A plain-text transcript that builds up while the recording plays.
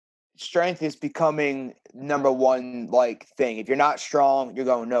strength is becoming number one thing. If you're not strong, you're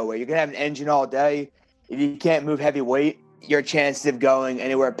going nowhere. You can have an engine all day. If you can't move heavy weight, your chances of going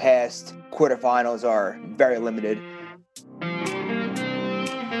anywhere past quarterfinals are very limited.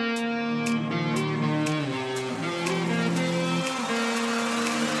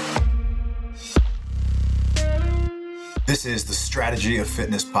 This is the Strategy of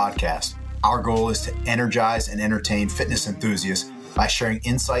Fitness podcast. Our goal is to energize and entertain fitness enthusiasts by sharing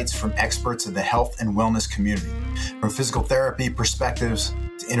insights from experts in the health and wellness community, from physical therapy perspectives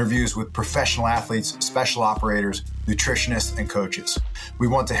to interviews with professional athletes, special operators, nutritionists, and coaches. We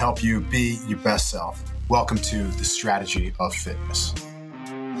want to help you be your best self. Welcome to the Strategy of Fitness.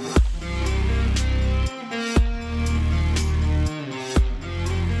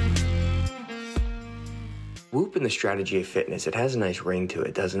 Whoop and the Strategy of Fitness. It has a nice ring to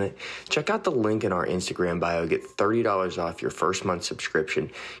it, doesn't it? Check out the link in our Instagram bio. Get $30 off your first month subscription.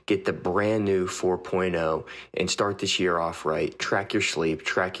 Get the brand new 4.0 and start this year off right. Track your sleep,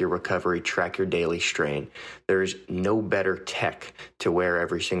 track your recovery, track your daily strain. There's no better tech to wear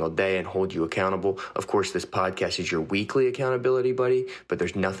every single day and hold you accountable. Of course, this podcast is your weekly accountability buddy, but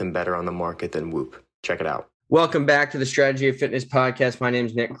there's nothing better on the market than Whoop. Check it out. Welcome back to the Strategy of Fitness podcast. My name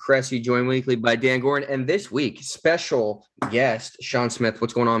is Nick Cressy, joined weekly by Dan Gordon. And this week, special guest, Sean Smith.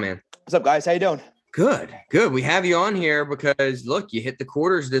 What's going on, man? What's up, guys? How you doing? Good. We have you on here because, look, you hit the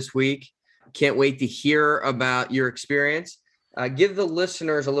quarters this week. Can't wait to hear about your experience. Give the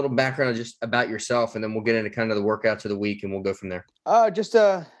listeners a little background just about yourself, and then we'll get into kind of the workouts of the week, and we'll go from there. Just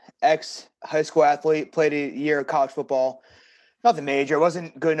a ex-high school athlete, played a year of college football. Nothing major.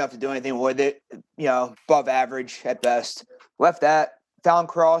 Wasn't good enough to do anything with it. Above average at best. Left that. Found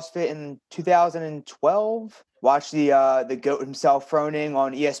CrossFit in 2012. Watched the GOAT himself Froning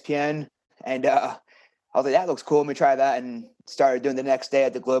on ESPN, and I was like, that looks cool. Let me try that, and started doing the next day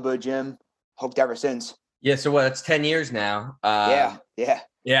at the Globo gym. Hooked ever since. Yeah. So what? It's 10 years now. Yeah.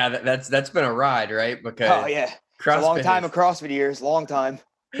 That's been a ride, right? Because it's a long time of CrossFit years. Long time.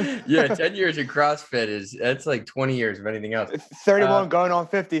 Yeah, 10 years in CrossFit that's like 20 years of anything else. 31 going on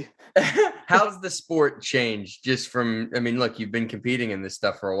 50. How's the sport changed just from, look, you've been competing in this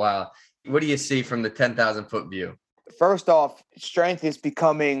stuff for a while. What do you see from the 10,000 foot view? First off, strength is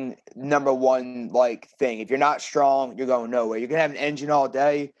becoming number one thing. If you're not strong, you're going nowhere. You can have an engine all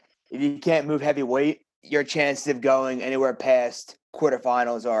day. If you can't move heavy weight, your chances of going anywhere past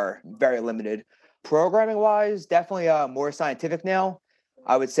quarterfinals are very limited. Programming wise, definitely more scientific now.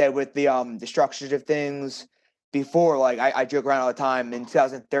 I would say with the structures of things. Before, I joke around all the time. In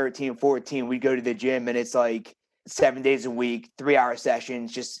 2013, 14, we'd go to the gym and it's 7 days a week, 3-hour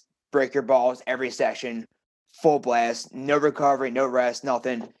sessions, just break your balls every session, full blast, no recovery, no rest,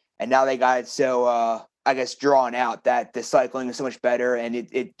 nothing. And now they got it so, drawn out that the cycling is so much better and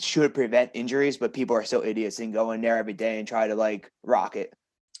it should prevent injuries, but people are so idiots and go in there every day and try to rock it.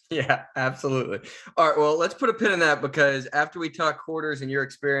 Yeah, absolutely. All right, well, let's put a pin in that because after we talk quarters and your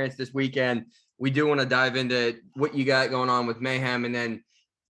experience this weekend, we do want to dive into what you got going on with Mayhem. And then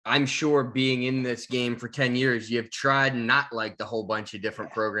I'm sure being in this game for 10 years, you've tried not like the whole bunch of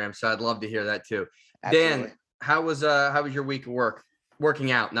different programs. So I'd love to hear that too. Absolutely. Dan, how was your week of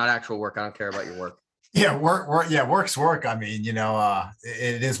working out, not actual work? I don't care about your work. Yeah, work's work.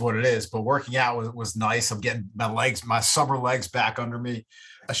 It is what it is, but working out was nice. I'm getting my summer legs back under me.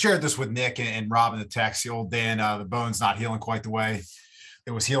 I shared this with Nick and Rob in the text. The old Dan, the bone's not healing quite the way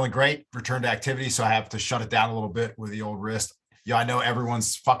it was healing. Great, return to activity, so I have to shut it down a little bit with the old wrist. Yeah, I know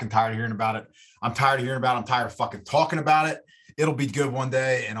everyone's fucking tired of hearing about it. I'm tired of hearing about it. I'm tired of fucking talking about it. It'll be good one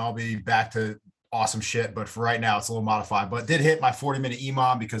day, and I'll be back to awesome shit. But for right now, it's a little modified. But did hit my 40-minute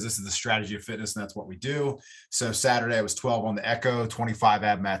EMOM because this is the Strategy of Fitness, and that's what we do. So Saturday it was 12 on the Echo, 25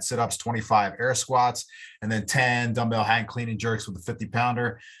 ab mat sit-ups, 25 air squats, and then 10 dumbbell hang clean and jerks with a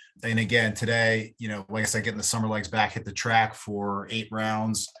 50-pounder. And again, today, like I said, getting the summer legs back, hit the track for 8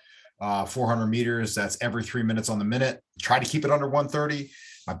 rounds, 400 meters. That's every 3 minutes on the minute. Try to keep it under 130.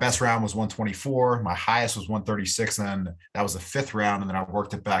 My best round was 124. My highest was 136. And then that was the 5th round. And then I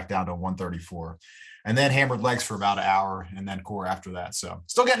worked it back down to 134 and then hammered legs for about an hour and then core after that. So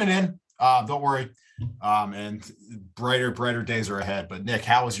still getting it in. Don't worry. And brighter days are ahead. But Nick,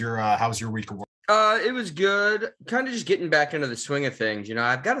 how was your week of work? It was good. Kind of just getting back into the swing of things.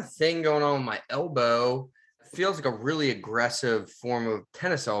 I've got a thing going on with my elbow. It feels like a really aggressive form of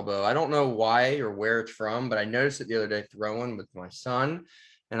tennis elbow. I don't know why or where it's from, but I noticed it the other day throwing with my son.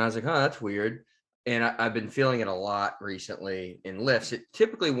 And I was like, oh, that's weird. And I've been feeling it a lot recently in lifts. It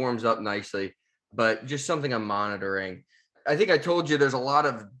typically warms up nicely, but just something I'm monitoring. I think I told you there's a lot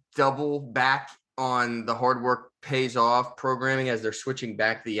of double back on the hard work pays off programming as they're switching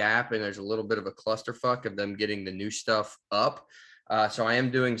back the app, and there's a little bit of a clusterfuck of them getting the new stuff up. So I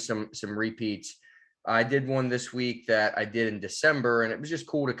am doing some repeats. I did one this week that I did in December, and it was just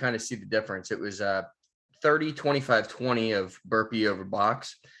cool to kind of see the difference. It was 30, 25, 20 of burpee over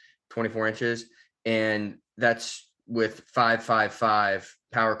box, 24 inches. And that's with 5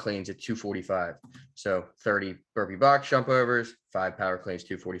 power cleans at 245. So 30 burpee box jump overs, 5 power cleans,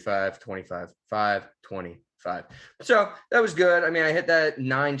 245, 25, 5, 25. So that was good. I mean, I hit that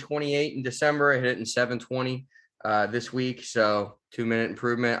 928 in December. I hit it in 720 this week. So 2-minute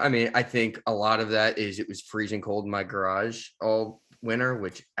improvement. I mean, I think a lot of that is it was freezing cold in my garage all winter,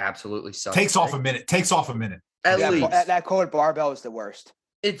 which absolutely sucks. Takes off a minute. At least. That cold barbell is the worst.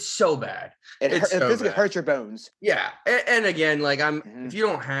 It's so bad. It physically hurts your bones. Yeah. And again, like if you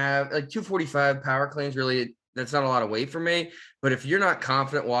don't have like 245 power cleans, really, that's not a lot of weight for me. But if you're not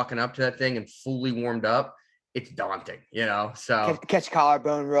confident walking up to that thing and fully warmed up, it's daunting, you know? So catch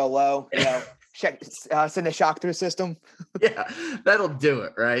collarbone real low, you know, send a shock through the system. Yeah, that'll do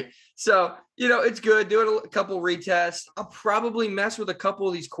it. Right. So, you know, it's good. Doing a couple retests. I'll probably mess with a couple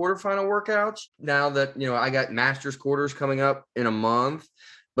of these quarterfinal workouts now that, you know, I got Masters quarters coming up in a month,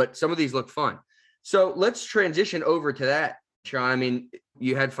 but some of these look fun. So let's transition over to that, Sean. I mean,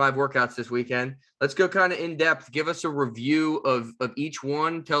 you had 5 workouts this weekend. Let's go kind of in depth. Give us a review of each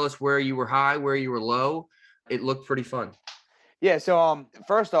one. Tell us where you were high, where you were low. It looked pretty fun. Yeah. So,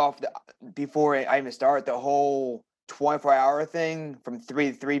 first off, before I even start, the whole 24-hour thing from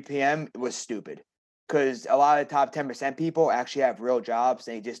 3 to 3 p.m. was stupid because a lot of the top 10% people actually have real jobs.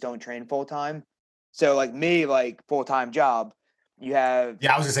 They just don't train full time. So like me, like full-time job, you have.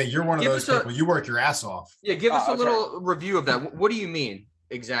 Yeah, I was gonna say you're one of those people. You work your ass off. Yeah, give us a little review of that. What do you mean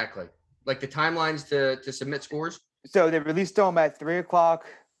exactly? Like the timelines to submit scores? So they released them at 3:00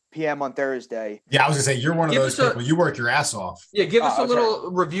 p.m. on Thursday. Yeah, I was gonna say you're one of those people. You work your ass off. Yeah, give us a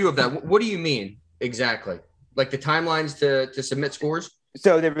little review of that. What do you mean exactly? Like the timelines to submit scores?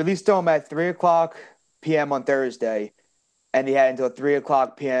 So they released them at 3:00 p.m. on Thursday, and they had until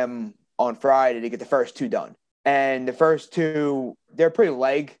 3:00 p.m. on Friday to get the first 2 done. And the first 2, they're pretty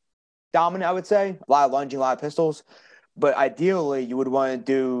leg dominant, I would say. A lot of lunging, a lot of pistols. But ideally, you would want to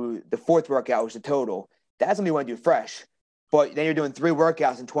do the 4th workout, which is the total. That's something you want to do fresh. But then you're doing 3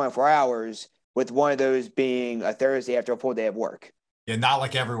 workouts in 24 hours, with one of those being a Thursday after a full day of work. Yeah, not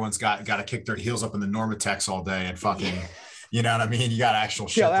like everyone's got to kick their heels up in the Normatex all day and fucking, you know what I mean? You got actual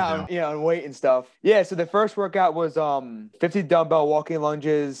shit to do. You know, and weight and stuff. Yeah, so the first workout was 50 dumbbell walking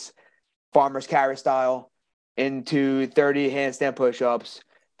lunges, farmer's carry style, into 30 handstand push-ups,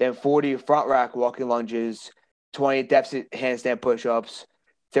 then 40 front rack walking lunges, 20 deficit handstand push-ups,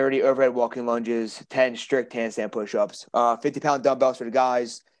 30 overhead walking lunges, 10 strict handstand push-ups, 50-pound dumbbells for the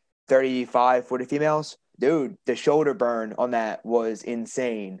guys, 35 for the females. Dude, the shoulder burn on that was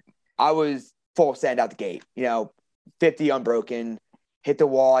insane. I was full send out the gate, you know, 50 unbroken, hit the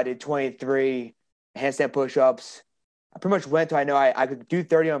wall. I did 23 handstand push-ups. I pretty much went to, I know I could do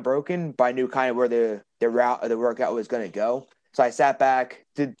 30 unbroken, but I knew kind of where the route of the workout was going to go. So I sat back,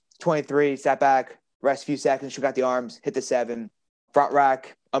 did 23, sat back, rest a few seconds, shook out the arms, hit the 7, front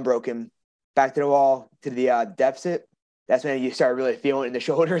rack, unbroken, back to the wall, to the deficit. That's when you start really feeling it in the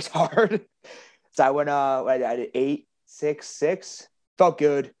shoulders hard. So I went, I did 8, 6, 6. Felt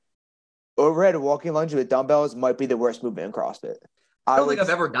good. Overhead walking lunge with dumbbells might be the worst movement in CrossFit. I don't think I've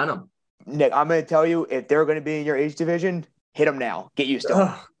ever done them. Nick, I'm going to tell you, if they're going to be in your age division, hit them now. Get used to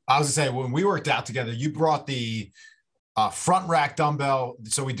them. I was going to say, when we worked out together, you brought the front rack dumbbell.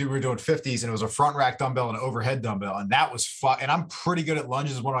 So we were doing 50s, and it was a front rack dumbbell and an overhead dumbbell. And that was and I'm pretty good at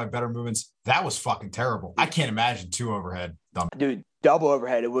lunges, one of my better movements. That was fucking terrible. I can't imagine 2 overhead dumbbells. Dude, double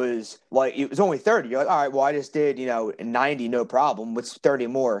overhead, it was only 30. You're like, all right, well, I just did, 90, no problem. What's 30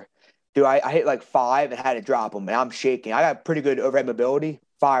 more? Dude, I hit like 5 and had to drop them, and I'm shaking. I got pretty good overhead mobility.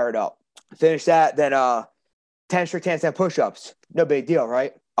 Fired up. Finish that, then 10 strict handstand push-ups. No big deal,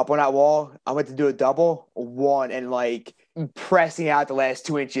 right? Up on that wall, I went to do a double, 1, and like pressing out the last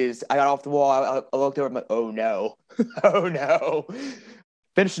 2 inches. I got off the wall. I looked over, I'm like, oh no. Oh no.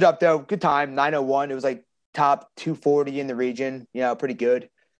 Finished it up though. Good time, 9:01. It was like top 240 in the region, pretty good.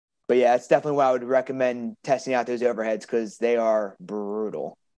 But yeah, it's definitely what I would recommend testing out those overheads because they are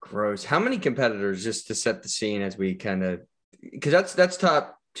brutal. Gross. How many competitors, just to set the scene as we kind of, because that's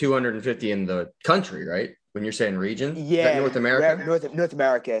top 250 in the country, right? When you're saying region? Yeah. North America? North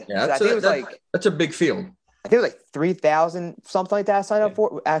America. Yeah, so I think it was that's a big field. I think it was like 3,000, something like that I signed up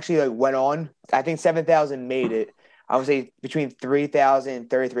for. Actually, went on. I think 7,000 made it. I would say between 3,000 and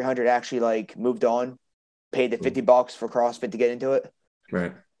 3,300 actually moved on, paid the $50 for CrossFit to get into it.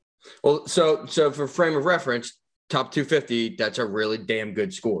 Right. Well, so for frame of reference, top 250, that's a really damn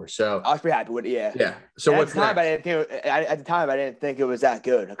good score. So I was pretty happy with it. Yeah. Yeah. So what's next? At the time, I didn't think it was that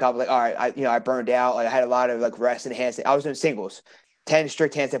good. A couple like, all right, I burned out. Like, I had a lot of like rest and handstand. I was doing singles, 10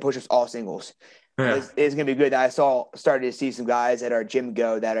 strict handstand push-ups, all singles. Yeah. It's gonna be good. Started to see some guys at our gym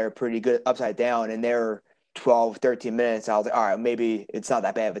go that are pretty good upside down, and they're 12, 13 minutes. I was like, all right, maybe it's not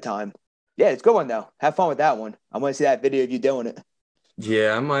that bad of a time. Yeah, it's a good one though. Have fun with that one. I want to see that video of you doing it.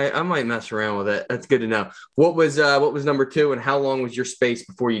 Yeah, I might mess around with it. That's good to know. What was number 2, and how long was your space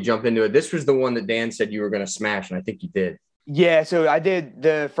before you jump into it? This was the one that Dan said you were going to smash, and I think you did. Yeah, so I did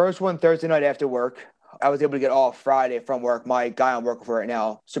the first one Thursday night after work. I was able to get off Friday from work. My guy I'm working for right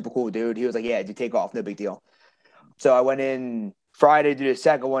now, super cool dude. He was like, yeah, you take off, no big deal. So I went in Friday to do the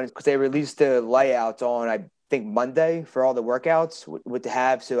second one because they released the layouts on, I think, Monday for all the workouts with the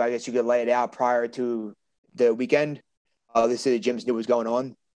have. So I guess you could lay it out prior to the weekend. This is the gyms knew what was going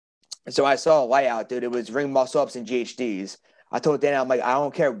on. So I saw a layout, dude. It was ring muscle ups and GHDs. I told Dan, I'm like, I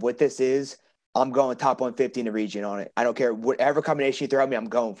don't care what this is. I'm going top 150 in the region on it. I don't care whatever combination you throw at me, I'm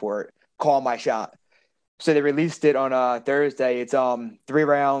going for it. Call my shot. So they released it on Thursday. It's 3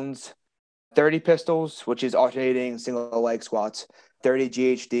 rounds, 30 pistols, which is alternating single leg squats, 30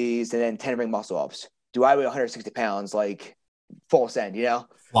 GHDs, and then 10 ring muscle ups. Do I weigh 160 pounds, like full send, you know?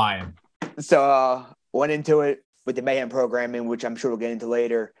 Flying. So went into it with the Mayhem programming, which I'm sure we'll get into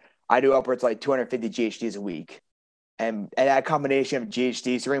later. I do upwards like 250 GHDs a week. And that combination of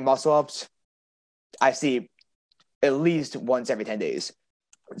GHDs, ring muscle ups, I see at least once every 10 days.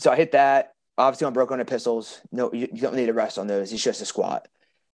 So I hit that. Obviously, I'm broke on the pistols. No, you don't need a rest on those. It's just a squat.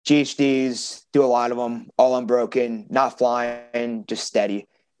 GHDs, do a lot of them, all unbroken, not flying, just steady.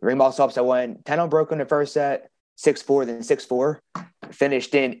 Ring muscle ups, I went 10 unbroken the first set, 6-4, then 6-4.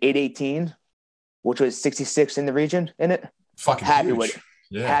 Finished in 818, which was 66 in the region in it. Fucking happy huge. with it.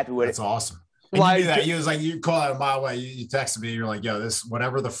 Yeah, happy with that's it. awesome. And Like, you knew that. You was like, you call it a mile away. You texted me. You're like, yo, this,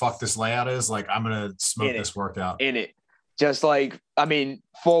 whatever the fuck this layout is, like, I'm going to smoke this workout. In it. Just like, I mean,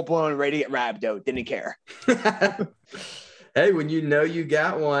 full blown ready to get rhabdo. Didn't care. Hey, when you know you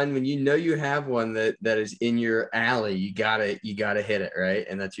got one, when you know you have one that is in your alley, you gotta hit it, right?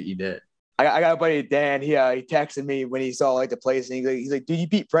 And that's what you did. I got a buddy, Dan. He texted me when he saw like the place, and he's like, dude, you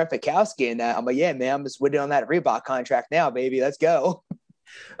beat Brent Fikowski in that. I'm like, yeah, man, I'm just waiting on that Reebok contract now, baby. Let's go.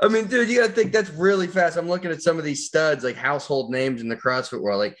 I mean, dude, you gotta think that's really fast. I'm looking at some of these studs, like household names in the CrossFit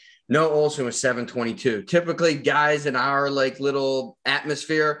world, like Noah Olson was 722. Typically, guys in our like little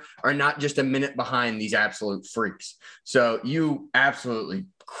atmosphere are not just a minute behind these absolute freaks. So you absolutely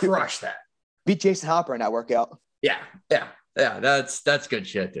crushed that. Beat Jason Hopper in that workout. Yeah. That's good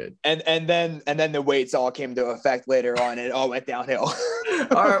shit, dude. And then the weights all came to effect later on, and it all went downhill.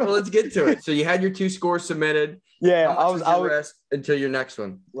 All right, well, let's get to it. So you had your 2 scores submitted. Yeah, I was rest until your next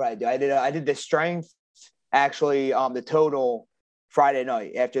one. Right. I did the strength, actually, the total Friday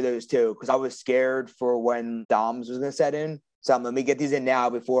night after those 2, because I was scared for when DOMS was going to set in. So let me get these in now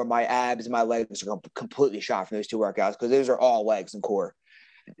before my abs and my legs are completely shot from those 2 workouts, because those are all legs and core.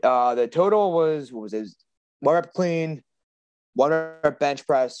 The total was, what was it? 1 rep clean, 1 rep bench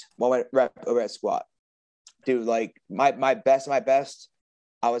press, 1 rep overhead squat. Dude, like my best,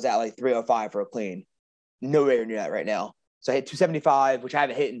 I was at like 305 for a clean. Nowhere near that right now. So I hit 275, which I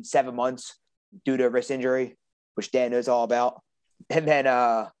haven't hit in 7 months due to a wrist injury, which Dan knows all about. And then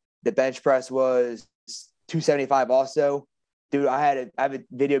the bench press was 275 also. Dude, I have a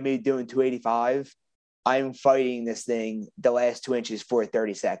video of me doing 285. I'm fighting this thing the last 2 inches for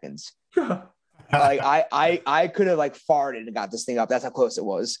 30 seconds. Like I could have like farted and got this thing up. That's how close it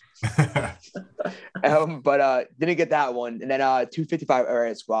was. But didn't get that one. And then 255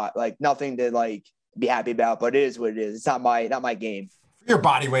 overhead squat. Like nothing to like be happy about, but it is what it is. It's not my game. For your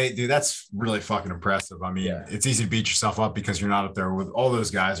body weight, dude, that's really fucking impressive. I mean, It's easy to beat yourself up because you're not up there with all those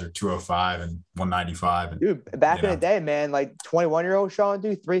guys are 205 and 195. And, dude, back in the day, man, like 21-year-old Sean,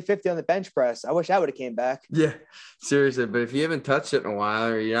 dude, 350 on the bench press. I wish I would have came back. Yeah, seriously. But if you haven't touched it in a while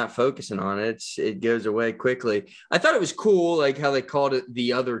or you're not focusing on it, it goes away quickly. I thought it was cool, like how they called it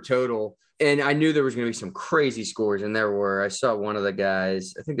the other total. And I knew there was going to be some crazy scores, and there were. I saw one of the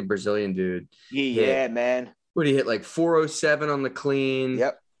guys, I think the Brazilian dude. Yeah, man. What did he hit? Like 407 on the clean.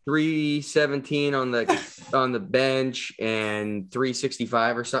 Yep. 317 on the bench, and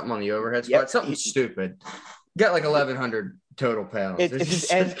 365 or something on the overhead squat. Something stupid. Got like 1,100 total pounds.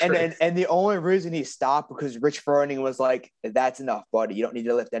 And the only reason he stopped because Rich Froning was like, "That's enough, buddy. You don't need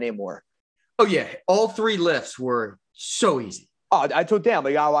to lift anymore." Oh yeah, all 3 lifts were so easy. Oh, I told Dan, but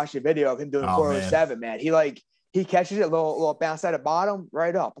you gotta watch the video of him doing 407, man. He like he catches it, little bounce at the bottom,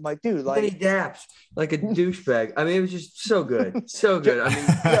 right up. I'm like, dude, Then he like daps like a douchebag. I mean, it was just so good. So good. I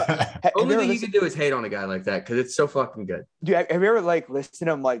mean, only thing you can do is hate on a guy like that because it's so fucking good. Dude, have you ever like listened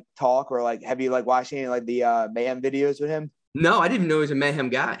to him like talk, or like have you like watched any like the Mayhem videos with him? No, I didn't know he was a Mayhem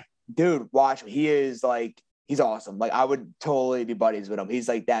guy. Dude, watch him. He is like, he's awesome. Like, I would totally be buddies with him. He's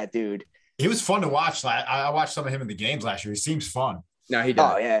like that dude. He was fun to watch. I watched some of him in the games last year. He seems fun. No, he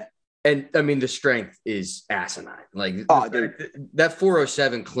does. Oh yeah. And I mean, the strength is asinine. Like, dude, that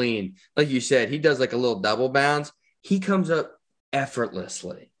 407 clean, like you said, he does like a little double bounce. He comes up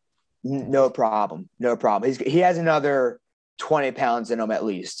effortlessly. No problem. No problem. He has another 20 pounds in him at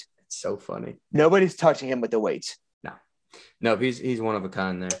least. It's so funny. Nobody's touching him with the weights. No, he's one of a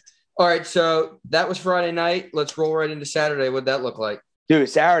kind there. All right, so that was Friday night. Let's roll right into Saturday. What'd that look like? Dude,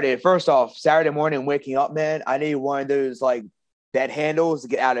 Saturday, first off, Saturday morning waking up, man, I need one of those like bed handles to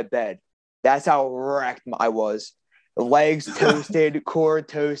get out of bed. That's how wrecked I was. Legs toasted, core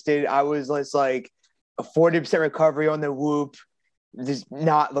toasted. I was just like a 40% recovery on the whoop, just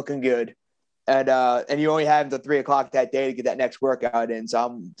not looking good. And you only have until 3 o'clock that day to get that next workout in. So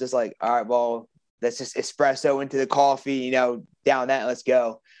I'm just like, all right, well, let's just espresso into the coffee, down that. Let's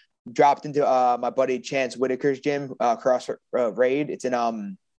go. Dropped into my buddy Chance Whitaker's gym, CrossFit Raid. It's in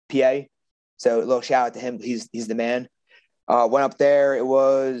PA. So a little shout out to him. He's the man. Went up there.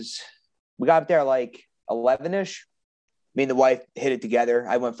 We got up there like 11-ish. Me and the wife hit it together.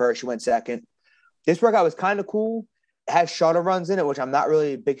 I went first. She went second. This workout was kind of cool. It has shuttle runs in it, which I'm not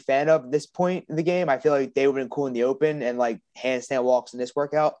really a big fan of at this point in the game. I feel like they would have been cool in the open and like handstand walks in this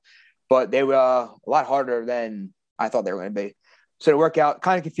workout, but they were a lot harder than I thought they were going to be. So the workout,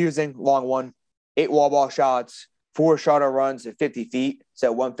 kind of confusing, long one, 8 wall ball shots, 4 shuttle runs at 50 feet.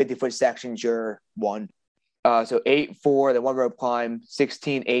 So 1 50-foot section's your one. So 8, 4, then 1 rope climb,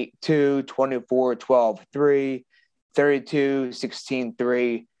 16, 8, 2, 24, 12, 3, 32, 16,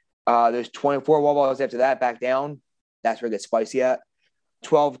 3. There's 24 wall balls after that, back down. That's where it gets spicy at.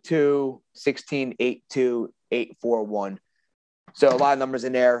 12, 2, 16, 8, 2, 8, 4, 1. So a lot of numbers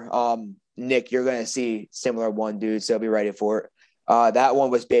in there. Nick, you're going to see similar one, dude, so be ready for it. That one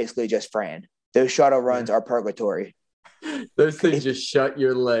was basically just Fran. Those shuttle runs are purgatory. Those things just shut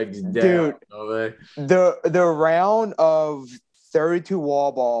your legs down. Dude, don't they? the round of 32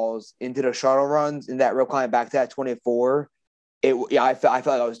 wall balls into the shuttle runs and that rope climb back to that 24, I felt like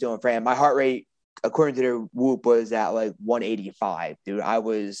I was doing Fran. My heart rate, according to the whoop, was at like 185. Dude, I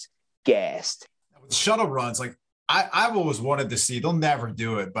was gassed. With shuttle runs, like I've always wanted to see, they'll never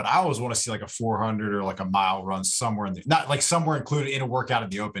do it, but I always want to see like a 400 or like a mile run somewhere in there, not like somewhere included in a workout in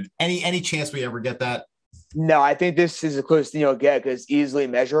the open. Any chance we ever get that? No, I think this is the closest thing you'll get because it's easily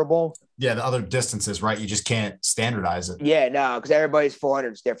measurable. Yeah, the other distances, right? You just can't standardize it. Yeah, no, because everybody's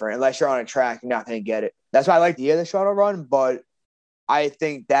 400 is different. Unless you're on a track, you're not going to get it. That's why I like the shuttle run, but I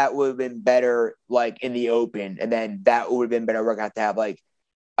think that would have been better like in the open, and then that would have been better workout to have like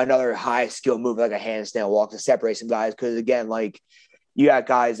another high skill move like a handstand walk to separate some guys. Because again, like you got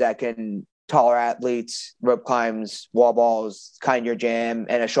guys that can taller athletes, rope climbs, wall balls, kind of your jam,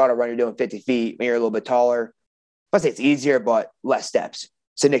 and a shuttle run you're doing 50 feet when you're a little bit taller. I'd say it's easier, but less steps.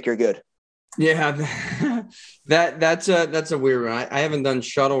 So Nick, you're good. Yeah, that's a weird one. I haven't done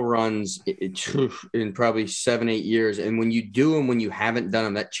shuttle runs in probably 7-8 years. And when you do them, when you haven't done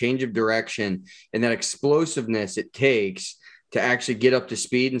them, that change of direction and that explosiveness it takes to actually get up to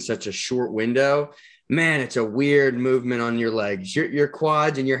speed in such a short window, man, it's a weird movement on your legs. Your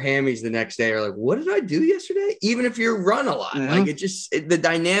quads and your hammies the next day are like, what did I do yesterday? Even if you run a lot, like the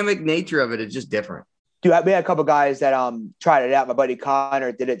dynamic nature of it is just different. Dude, we had a couple guys that tried it out. My buddy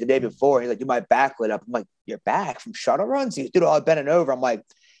Connor did it the day before. He's like, dude, my back lit up. I'm like, your back from shuttle runs? He's dude, all bending over. I'm like,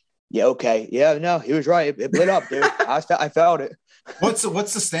 yeah, okay. Yeah, no, he was right. It lit up, dude. I felt it. What's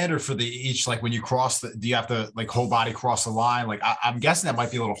the standard for each, like when you cross do you have to like whole body cross the line? Like I'm guessing that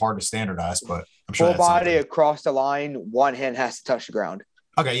might be a little hard to standardize, but I'm sure whole body across the line, one hand has to touch the ground.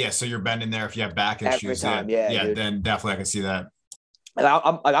 Okay, yeah. So you're bending there if you have back issues. Every time, yeah, then definitely I can see that. And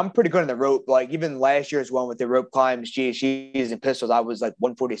I'm pretty good on the rope. Like even last year's one with the rope climbs, GHGs and pistols, I was like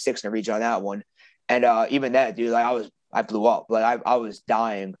 146 in the region on that one. And even that, dude, like I blew up. Like I was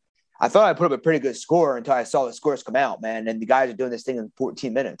dying. I thought I put up a pretty good score until I saw the scores come out, man. And the guys are doing this thing in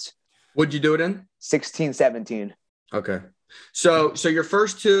 14 minutes. What'd you do it in? 16, 17. Okay. So your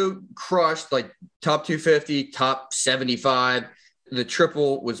first two crushed, like top 250, top 75. The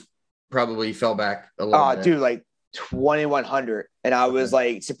triple was probably fell back a little bit. Dude, like 2,100. And I was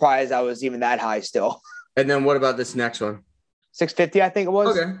like surprised I was even that high still. And then what about this next one? 650, I think it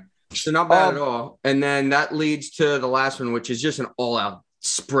was. Okay. So not bad at all. And then that leads to the last one, which is just an all-out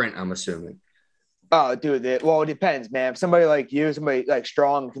sprint, I'm assuming. Oh, dude, well, it depends, man. If somebody like you, somebody like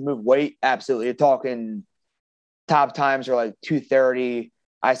strong can move weight, absolutely. You're talking top times are like 230.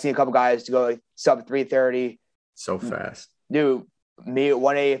 I seen a couple guys to go like sub 330. So fast. Dude, me at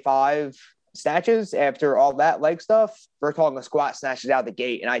 185 snatches after all that leg stuff. We're talking a squat snatches out the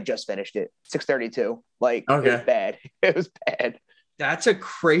gate, and I just finished it 632. Like, It was bad. It was bad. That's a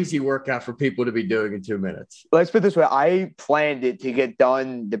crazy workout for people to be doing in 2 minutes. Let's put it this way. I planned it to get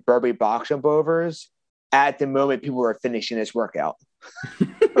done the burpee box jump overs at the moment people were finishing this workout.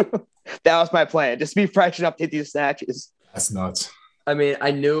 That was my plan. Just be fresh enough to hit these snatches. That's nuts. I mean,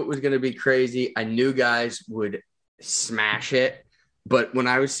 I knew it was going to be crazy. I knew guys would smash it. But when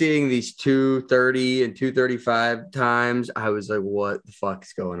I was seeing these 230 and 235 times, I was like, what the fuck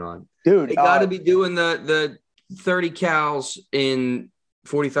is going on? Dude, they got to be doing the 30 cals in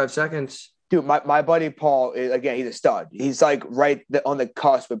 45 seconds. Dude, my buddy Paul, again, he's a stud. He's like right on the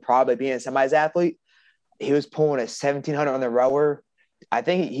cusp of probably being a semis athlete. He was pulling a 1700 on the rower. I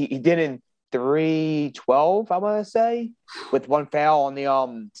think he did in 312, I want to say, with one fail on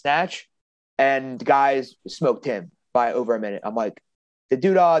the snatch. And the guys smoked him by over a minute. I'm like, the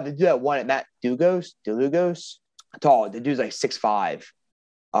dude that won at Matt Dugos, tall. The dude's like 6'5".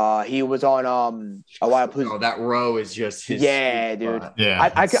 He was on a while. Oh, that row is just his. Yeah, dude. Yeah,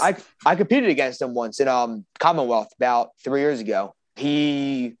 I competed against him once in Commonwealth about 3 years ago.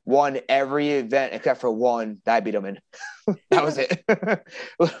 He won every event except for one that I beat him in. That was it.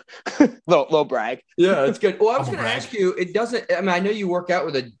 little brag. Yeah, it's good. Well, I was going to ask you. It doesn't. I mean, I know you work out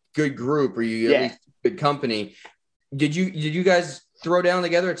with a good group, or you at least a good company. Did you guys throw down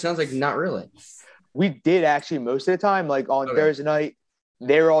together? It sounds like not really. We did actually most of the time. Like on Thursday night,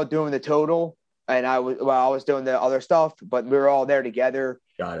 they were all doing the total, and I was doing the other stuff, but we were all there together.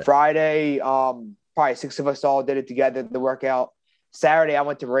 Got it. Friday, probably 6 of us all did it together, the workout. Saturday, I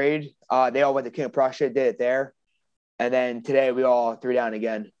went to Raid. They all went to King of Prussia, did it there. And then today, we all threw down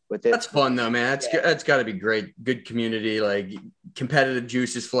again with it. That's fun, though, man. That's got to be great. Good community, like competitive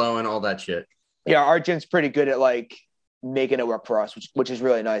juices flowing, all that shit. Yeah, our gym's pretty good at like making it work for us, which is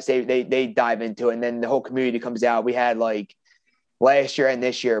really nice. They dive into it, and then the whole community comes out. We had like last year and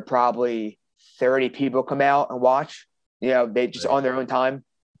this year, probably 30 people come out and watch. You know, they just on their own time.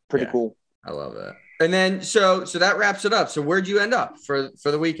 Pretty cool. I love that. And then so that wraps it up. So where'd you end up for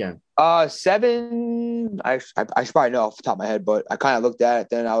the weekend? 7. I should probably know off the top of my head, but I kind of looked at it.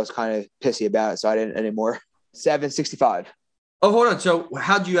 Then I was kind of pissy about it, so I didn't anymore. 765. Oh, hold on. So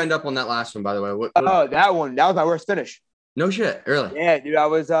how'd you end up on that last one, by the way? What? Oh, that was my worst finish. No shit, really? Yeah, dude. I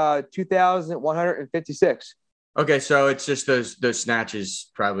was 2,156. Okay, so it's just those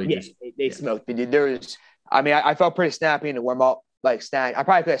snatches probably. Yeah, they smoked me, dude. I felt pretty snappy in the warm up. Like snatch, I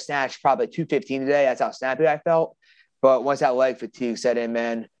probably could have snatched probably 215 today. That's how snappy I felt. But once that leg fatigue set in,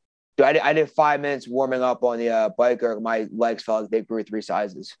 man, dude, I did 5 minutes warming up on the biker. My legs felt like they grew 3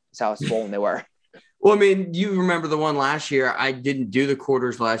 sizes. That's how swollen they were. Well, I mean, you remember the one last year. I didn't do the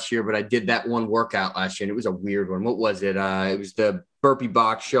quarters last year, but I did that one workout last year, and it was a weird one. What was it? It was the burpee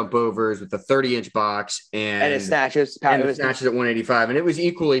box jump overs with the 30-inch box and the snatches. And the snatches at 185. And it was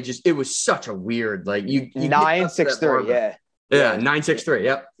equally it was such a weird, like you 963. Yeah. Yeah, 963.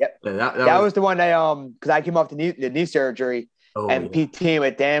 Yep. That was the one because I came off the knee surgery and PT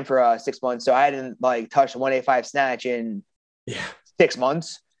with Dan for 6 months. So I hadn't like touched a 185 snatch in 6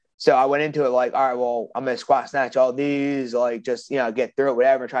 months. So I went into it like, all right, well, I'm gonna squat snatch all these, like just get through it,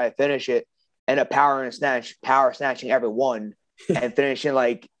 whatever, try to finish it. And power snatching every one and finishing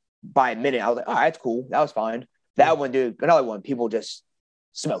like by a minute. I was like, all right, that's cool. That was fine. That one, dude, another one, people just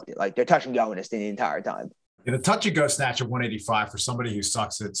smoked it. Like they're touch and going this thing the entire time. Yeah, the touch and go snatch at 185 for somebody who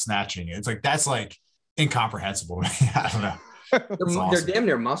sucks at snatching, it's like that's like incomprehensible. I don't know. They're damn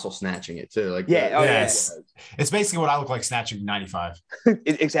near muscle snatching it too. Like it's basically what I look like snatching 95.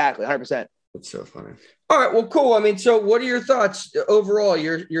 Exactly, 100%. That's so funny. All right, well, cool. I mean, so what are your thoughts overall?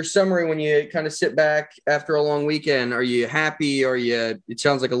 Your summary when you kind of sit back after a long weekend? Are you happy? It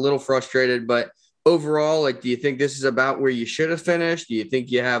sounds like a little frustrated, but overall, like, do you think this is about where you should have finished? Do you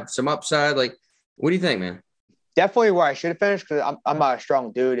think you have some upside? Like, what do you think, man? Definitely where I should have finished because I'm not a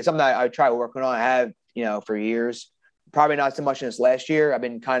strong dude. It's something that I try working on. I have, for years. Probably not so much in this last year. I've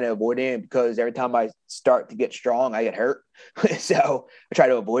been kind of avoiding it because every time I start to get strong, I get hurt. So I try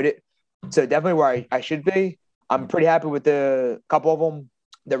to avoid it. So definitely where I should be. I'm pretty happy with the couple of them.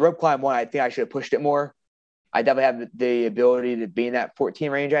 The rope climb one, I think I should have pushed it more. I definitely have the ability to be in that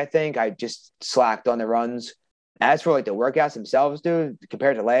 14 range, I think. I just slacked on the runs. As for like the workouts themselves, dude,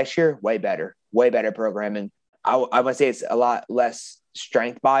 compared to last year, way better programming. I would say it's a lot less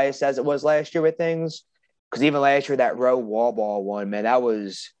strength bias as it was last year with things. Because even last year, that row wall ball one, man, that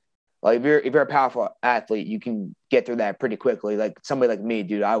was Like if you're a powerful athlete, you can get through that pretty quickly. Like somebody like me,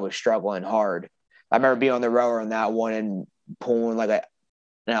 dude, I was struggling hard. I remember being on the rower on that one and pulling like a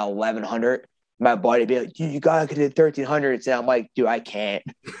 1100. My buddy be like, dude, you gotta get to 1300s. And I'm like, dude, I can't.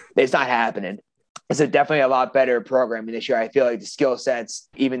 It's not happening. So definitely a lot better programming this year. I feel like the skill sets,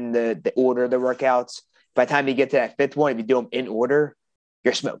 even the order of the workouts, by the time you get to that fifth one, if you do them in order,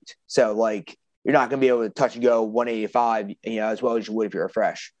 you're smoked. So like you're not gonna be able to touch and go 185, as well as you would if you're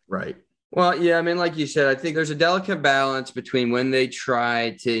fresh. Right. Well, yeah, I mean, like you said, I think there's a delicate balance between when they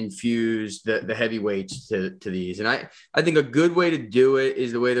try to infuse the heavyweights to these. And I think a good way to do it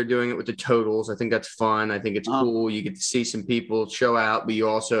is the way they're doing it with the totals. I think that's fun. I think it's cool. You get to see some people show out, but you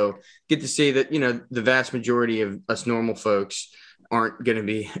also get to see that, the vast majority of us normal folks aren't going to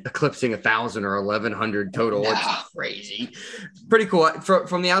be eclipsing 1,000 or 1,100 total. No. It's crazy. Pretty cool.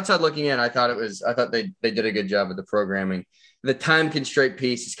 From the outside looking in, I thought they did a good job with the programming. The time constraint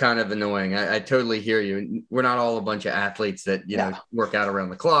piece is kind of annoying. I totally hear you. We're not all a bunch of athletes that, work out around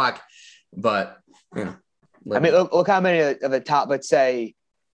the clock, but, I mean, look how many of the top, let's say.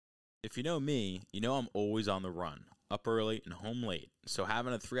 If you know me, I'm always on the run, up early and home late. So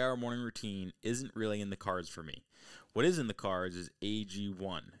having a 3-hour morning routine isn't really in the cards for me. What is in the cards is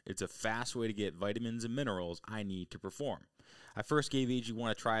AG1. It's a fast way to get vitamins and minerals I need to perform. I first gave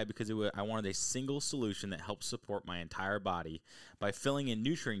AG1 a try because I wanted a single solution that helps support my entire body by filling in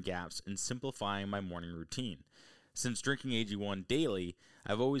nutrient gaps and simplifying my morning routine. Since drinking AG1 daily,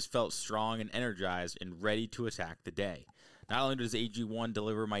 I've always felt strong and energized and ready to attack the day. Not only does AG1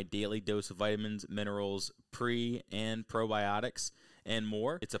 deliver my daily dose of vitamins, minerals, pre- and probiotics, and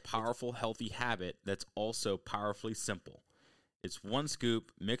more, it's a powerful, healthy habit that's also powerfully simple. It's one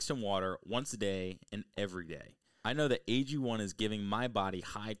scoop mixed in water once a day and every day. I know that AG1 is giving my body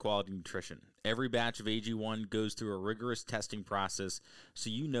high-quality nutrition. Every batch of AG1 goes through a rigorous testing process,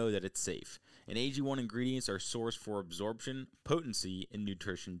 so you know that it's safe. And AG1 ingredients are sourced for absorption, potency, and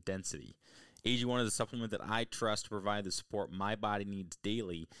nutrition density. AG1 is a supplement that I trust to provide the support my body needs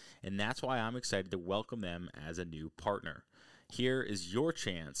daily, and that's why I'm excited to welcome them as a new partner. Here is your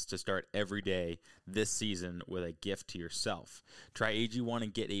chance to start every day this season with a gift to yourself. Try AG1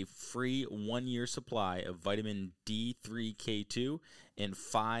 and get a free 1-year supply of vitamin D3K2 and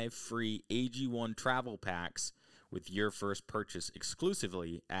 5 free AG1 travel packs with your first purchase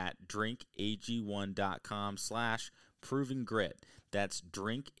exclusively at drinkag1.com/provengrit. That's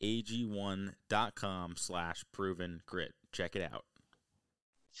drinkag1.com/provengrit. Check it out.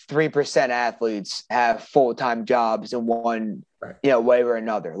 3% athletes have full-time jobs in one, way or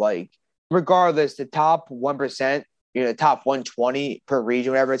another. Like, regardless, the top 1%, the top 120 per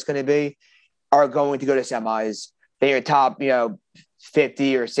region, whatever it's going to be, are going to go to semis. Then your top,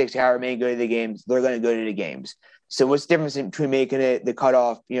 50 or 60, however many go to the games, they're going to go to the games. So what's the difference between making it the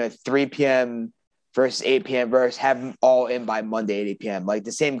cutoff, 3 p.m. versus 8 p.m. versus having them all in by Monday at 8 p.m.? Like,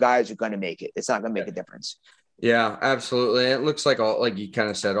 the same guys are going to make it. It's not going to make a difference. Yeah, absolutely. It looks like like you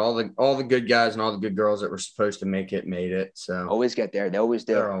kind of said, all the good guys and all the good girls that were supposed to make it made it. So always get there. They always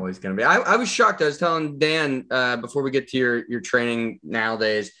do. They're always going to be. I was shocked. I was telling Dan before we get to your training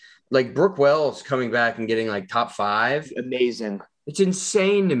nowadays, like Brooke Wells coming back and getting like top 5. Amazing. It's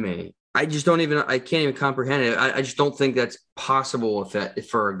insane to me. I can't even comprehend it. I just don't think that's possible if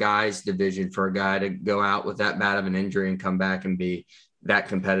for a guy's division, for a guy to go out with that bad of an injury and come back and be that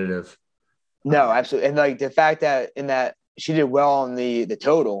competitive. No, absolutely. And like the fact that she did well on the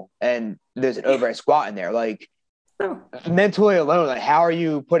total and there's an overhead squat in there, like mentally alone, like how are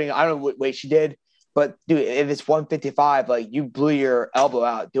you putting, I don't know what weight she did, but dude, if it's 155, like you blew your elbow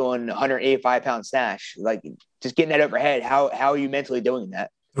out doing 185-pound snatch, like just getting that overhead. How are you mentally doing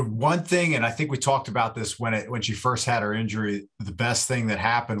that? The one thing, and I think we talked about this when she first had her injury, the best thing that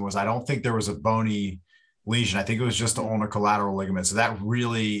happened was I don't think there was a bony lesion. I think it was just the ulnar collateral ligament. So that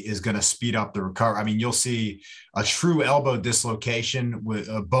really is going to speed up the recovery. I mean, you'll see a true elbow dislocation with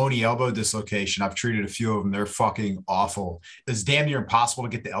a bony elbow dislocation. I've treated a few of them. They're fucking awful. It's damn near impossible to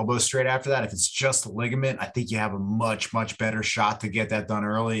get the elbow straight after that. If it's just the ligament, I think you have a much, much better shot to get that done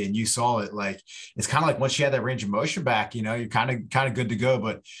early. And you saw it, like, it's kind of like once you had that range of motion back, you're kind of good to go.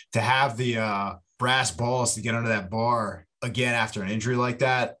 But to have the brass balls to get under that bar again after an injury like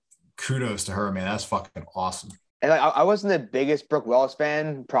that, kudos to her, man. That's fucking awesome. And like, I wasn't the biggest Brooke Wells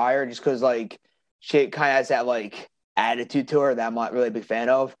fan prior, just because like she kind of has that like attitude to her that I'm not really a big fan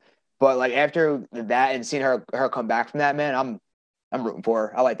of. But like after that and seeing her come back from that, man, I'm rooting for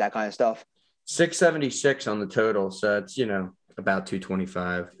her. I like that kind of stuff. 676 on the total, so it's about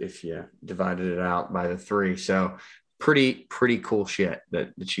 225 if you divided it out by the 3. So pretty cool shit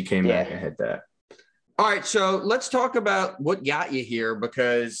that she came back and hit that. All right, so let's talk about what got you here,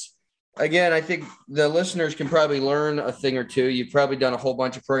 because Again, I think the listeners can probably learn a thing or two. You've probably done a whole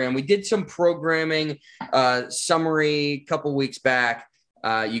bunch of programming. We did some programming summary a couple weeks back.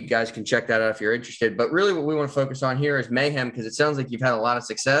 You guys can check that out if you're interested. But really what we want to focus on here is Mayhem, because it sounds like you've had a lot of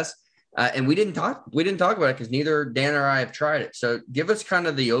success. And we didn't talk about it because neither Dan or I have tried it. So give us kind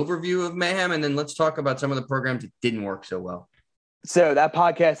of the overview of Mayhem, and then let's talk about some of the programs that didn't work so well. So that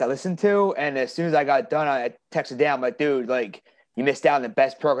podcast I listened to, and as soon as I got done, I texted down, I'm like, dude, like, you missed out on the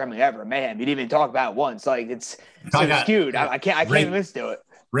best programming ever, man. You didn't even talk about it once. Like, it's so skewed. I can't even listen to it.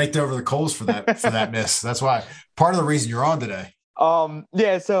 Raked over the coals for that miss. That's why part of the reason you're on today.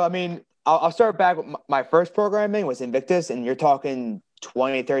 Yeah. So I mean, I'll start back with my first programming was Invictus, and you're talking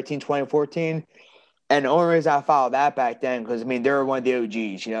 2013, 2014. And the only reason I followed that back then, because I mean, they're one of the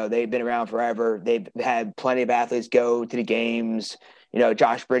OGs. You know, they've been around forever. They've had plenty of athletes go to the games. You know,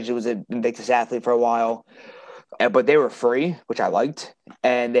 Josh Bridges was an Invictus athlete for a while. But they were free, which I liked,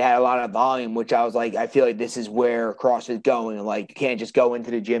 and they had a lot of volume, which I was like, I feel like this is where CrossFit is going. Like, you can't just go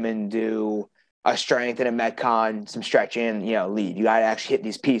into the gym and do a strength and a Metcon, some stretching, leave. You got to actually hit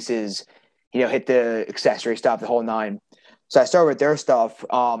these pieces, hit the accessory stuff, the whole nine. So I started with their stuff,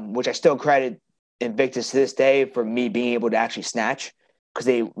 which I still credit Invictus to this day for me being able to actually snatch, because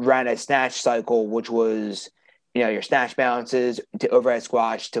they ran a snatch cycle, which was, your snatch balances to overhead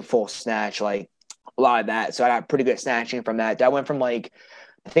squats to full snatch, like, a lot of that. So I got pretty good snatching from that. I went from I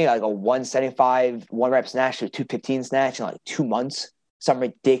think a 175 one rep snatch to a 215 snatch in 2 months, some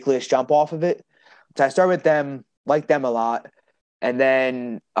ridiculous jump off of it. So I started with them, liked them a lot. And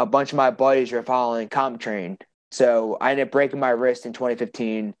then a bunch of my buddies were following CompTrain. So I ended up breaking my wrist in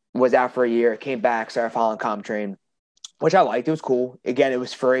 2015, was out for a year, came back, started following CompTrain, which I liked. It was cool. Again, it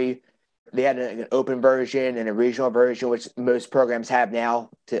was free. They had an open version and a regional version, which most programs have now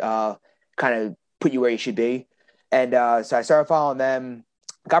to kind of put you where you should be. And so I started following them,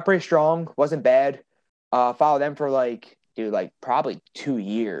 got pretty strong, wasn't bad. Followed them for probably 2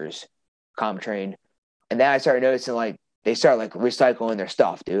 years, CompTrain. And then I started noticing they started recycling their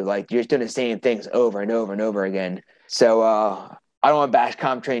stuff, dude. You're just doing the same things over and over and over again. So I don't want to bash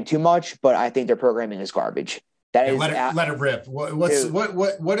CompTrain too much, but I think their programming is garbage. Let it rip. What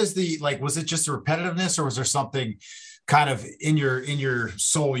is the was it just a repetitiveness, or was there something kind of in your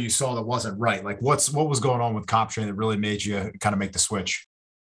soul you saw that wasn't right? What was going on with CompTrain that really made you kind of make the switch?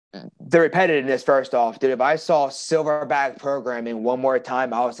 The repetitiveness, first off, dude. If I saw silverback programming one more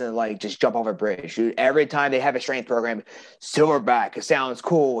time, I was gonna just jump off a bridge, dude. Every time they have a strength program, silverback, it sounds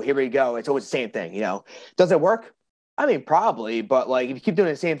cool. Here we go. It's always the same thing, Does it work? I mean, probably, but if you keep doing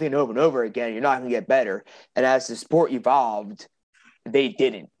the same thing over and over again, you're not gonna get better. And as the sport evolved, they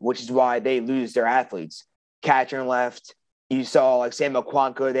didn't, which is why they lose their athletes. Catcher left. You saw Samuel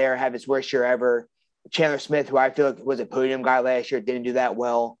Kwanko there have his worst year ever. Chandler Smith, who I feel like was a podium guy last year, didn't do that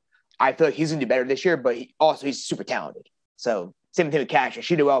well. I feel like he's going to do better this year, but he's super talented. So same thing with Catcher.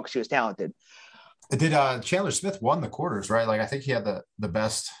 She did well because she was talented. Did Chandler Smith won the quarters, right? I think he had the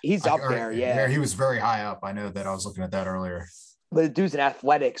best. He's up there, yeah. He was very high up. I know that. I was looking at that earlier. But the dude's an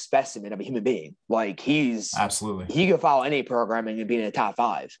athletic specimen of a human being. He's absolutely. He can follow any programming and be in the top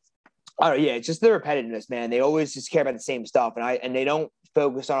 5. Oh yeah, it's just the repetitiveness, man. They always just care about the same stuff, and they don't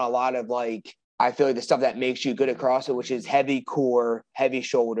focus on a lot of I feel like the stuff that makes you good at CrossFit, which is heavy core, heavy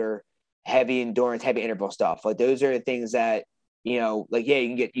shoulder, heavy endurance, heavy interval stuff. Those are the things that you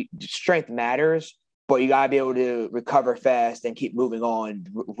can get. Strength matters, but you gotta be able to recover fast and keep moving on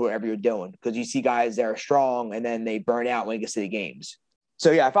whatever you're doing, because you see guys that are strong and then they burn out when it gets to the games.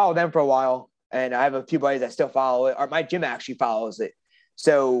 So yeah, I followed them for a while, and I have a few buddies that still follow it. Or my gym actually follows it.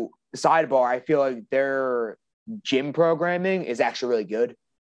 So sidebar, I feel like their gym programming is actually really good.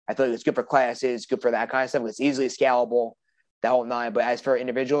 I feel like it's good for classes, good for that kind of stuff. It's easily scalable, the whole nine. But as for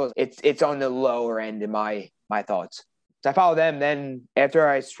individuals, it's on the lower end in my thoughts. So I followed them. Then after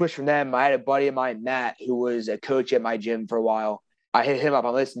I switched from them, I had a buddy of mine, Matt, who was a coach at my gym for a while. I hit him up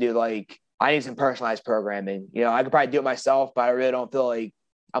on listen, dude, I need some personalized programming. I could probably do it myself, but I really don't feel like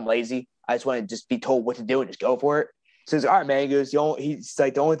I'm lazy. I just want to just be told what to do and just go for it. So he's like, all right, man. He goes, the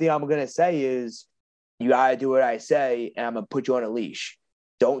only thing I'm going to say is you got to do what I say, and I'm going to put you on a leash.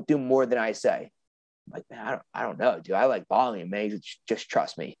 Don't do more than I say. I'm like, man, I don't know, dude. I like volume, man. Just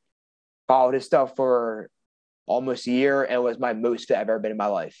trust me. Followed his stuff for almost a year, and was my most fit I've ever been in my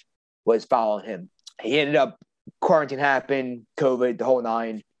life, was following him. He ended up, quarantine happened, COVID, the whole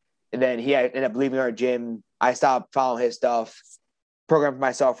nine. And then he ended up leaving our gym. I stopped following his stuff, programmed for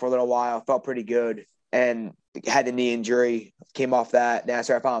myself for a little while, felt pretty good, and had the knee injury, came off that. Then I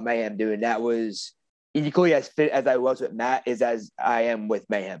started following Mayhem, dude. And that was equally as fit as I was with Matt is as I am with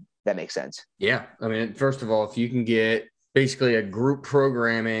Mayhem. That makes sense. Yeah. I mean, first of all, if you can get basically a group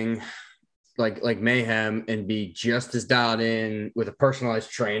programming like Mayhem and be just as dialed in with a personalized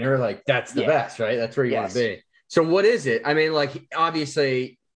trainer, like that's the best, right? That's where you want to be. So what is it? I mean, like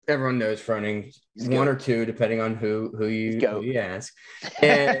obviously everyone knows Froning, one or two, depending on who you ask.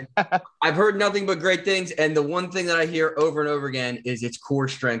 And I've heard nothing but great things. And the one thing that I hear over and over again is it's core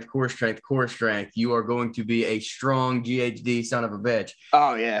strength, core strength, core strength. You are going to be a strong GHD son of a bitch.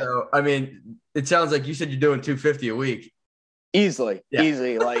 Oh yeah. So I mean, it sounds like you said you're doing 250 a week. Easily.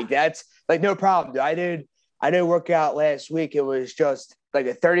 Like that's like no problem. I did a workout last week. It was just like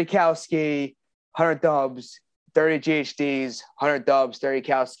a 30 cal ski, 100 dubs, 30 GHDs, 100 dubs, 30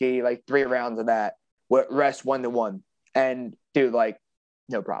 cal ski, like 3 rounds of that with rest 1-to-1. And dude, like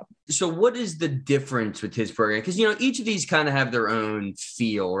no problem. So what is the difference with his program? Because, each of these kind of have their own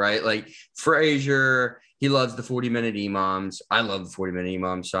feel, right? Like Frazier, he loves the 40-minute EMOMs. I love the 40-minute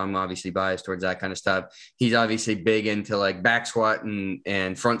EMOMs, so I'm obviously biased towards that kind of stuff. He's obviously big into like back squat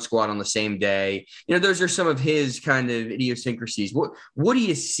and front squat on the same day. Those are some of his kind of idiosyncrasies. What do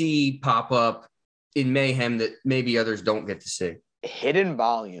you see pop up in Mayhem that maybe others don't get to see? Hidden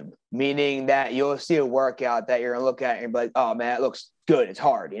volume, meaning that you'll see a workout that you're gonna look at and be like, oh man, it looks good. It's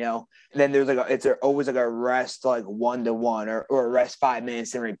hard, And then there's always like a rest, like 1-to-1 or a rest 5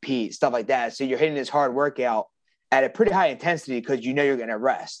 minutes and repeat, stuff like that. So you're hitting this hard workout at a pretty high intensity because you're gonna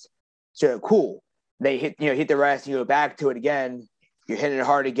rest. So cool. They hit the rest, and you go back to it again. You're hitting it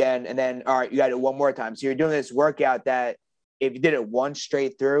hard again, and then all right, you got to do it one more time. So you're doing this workout that if you did it once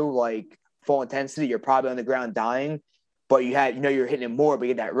straight through, like full intensity, you're probably on the ground dying. But you had, you're hitting it more, but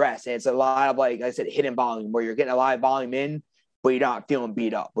you get that rest. And it's a lot of, like I said, hidden volume where you're getting a lot of volume in, but you're not feeling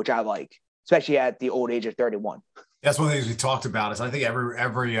beat up, which I like, especially at the old age of 31. That's one of the things we talked about is I think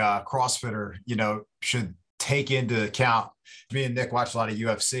every CrossFitter, should take into account. Me and Nick watch a lot of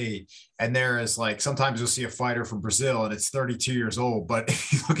UFC, and there is like sometimes you'll see a fighter from Brazil and it's 32 years old, but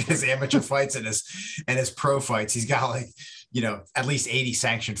if you look at his amateur fights and his pro fights, he's got like, at least 80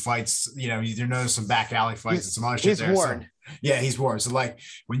 sanctioned fights. You know some back alley fights and some other shit there. He's worn. So like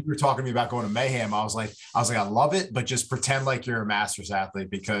when you were talking to me about going to Mayhem, I was like, I love it, but just pretend like you're a masters athlete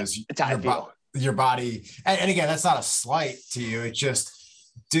because your body. And again, that's not a slight to you. It's just,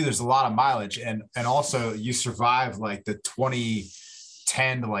 dude, there's a lot of mileage. And also you survive like the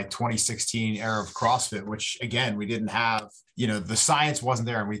 2010 to like 2016 era of CrossFit, which again, we didn't have, the science wasn't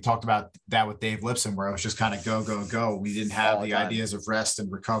there. And we talked about that with Dave Lipson, where it was just kind of go, go, go. We didn't have the ideas of rest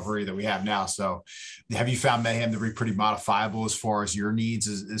and recovery that we have now. So have you found Mayhem to be pretty modifiable as far as your needs,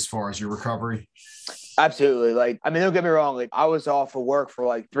 as far as your recovery? Absolutely. Like, I mean, don't get me wrong. Like I was off of work for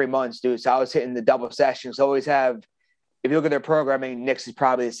like 3 months, dude. So I was hitting the double sessions. Always have, if you look at their programming, Nick's is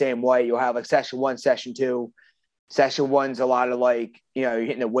probably the same way. You'll have like session 1, session 2. Session 1's a lot of like, you're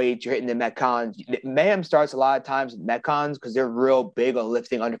hitting the weights, you're hitting the Metcons. Mayhem starts a lot of times with Metcons because they're real big on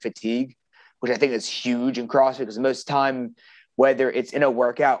lifting under fatigue, which I think is huge in CrossFit because most of the time, whether it's in a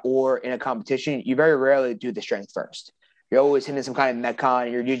workout or in a competition, you very rarely do the strength first. You're always hitting some kind of Metcon.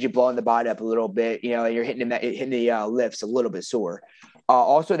 You're usually blowing the body up a little bit, and you're hitting the lifts a little bit sore.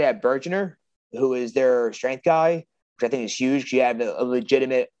 Also, they have Bergener, who is their strength guy, which I think is huge. You have a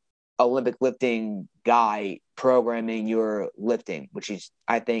legitimate Olympic lifting guy programming your lifting, which is,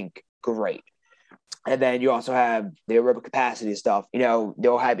 I think, great. And then you also have the aerobic capacity stuff.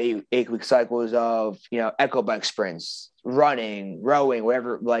 They'll have 8-week cycles of, echo bike sprints, running, rowing,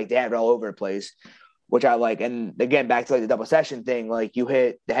 whatever. Like they have it all over the place, which I like. And again, back to like the double session thing, like you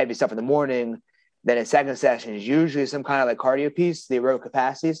hit the heavy stuff in the morning, then a second session is usually some kind of like cardio piece, the aerobic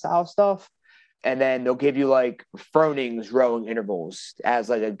capacity style stuff. And then they'll give you like Froning's rowing intervals as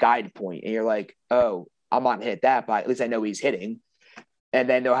like a guide point. And you're like, oh, I'm not hit that, but at least I know he's hitting. And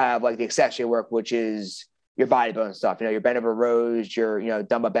then they'll have like the accessory work, which is your bodybuilding stuff, your bent over rows, your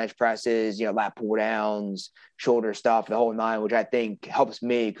dumbbell bench presses, lat pull downs, shoulder stuff, the whole nine, which I think helps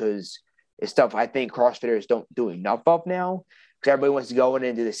me because it's stuff I think CrossFitters don't do enough of now. Because everybody wants to go in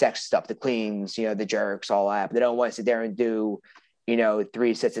and do the sexy stuff, the cleans, the jerks, all that. But they don't want to sit there and do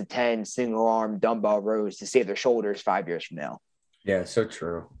 3 sets of 10 single arm dumbbell rows to save their shoulders 5 years from now. Yeah, so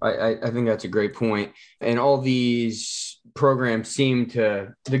true. I think that's a great point. And all these programs seem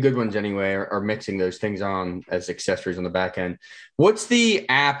to, the good ones anyway, are mixing those things on as accessories on the back end. What's the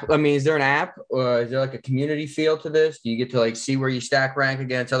app? I mean, is there an app? Is there like a community feel to this? Do you get to like see where you stack rank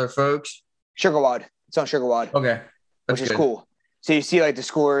against other folks? SugarWOD. It's on SugarWOD. Okay. Which is cool. So you see like the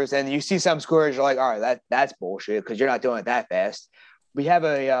scores, and you see some scores, you're like, all right, that's bullshit because you're not doing it that fast. We had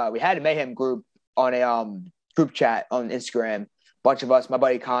a Mayhem group on a group chat on Instagram. A bunch of us, my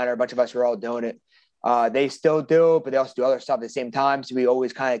buddy Connor, a bunch of us were all doing it. They still do, but they also do other stuff at the same time. So we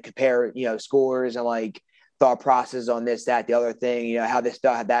always kind of compare, scores and like thought process on this, that, the other thing, you know, how this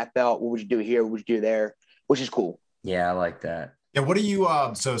felt, how that felt, what would you do here, what would you do there, which is cool. Yeah, I like that. Yeah, what do you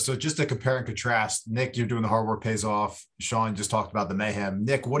so just to compare and contrast, Nick, you're doing the hard work pays off. Sean just talked about the mayhem.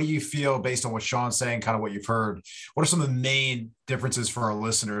 Nick, what do you feel based on what Sean's saying, kind of what you've heard? What are some of the main differences for our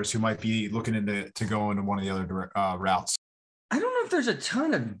listeners who might be looking to go into one of the other routes? I don't know if there's a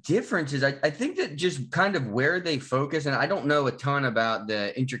ton of differences. I think that just kind of where they focus, and I don't know a ton about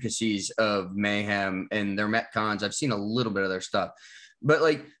the intricacies of Mayhem and their Metcons. I've seen a little bit of their stuff, but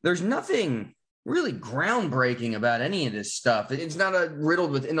like there's nothing really groundbreaking about any of this stuff. It's not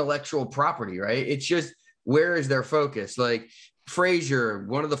riddled with intellectual property, right? It's just where is their focus? Like Frazier,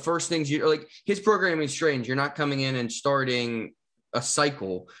 one of the first things like his programming is strange. You're not coming in and starting a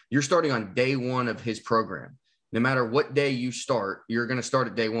cycle. You're starting on day one of his program. No matter what day you start, you're going to start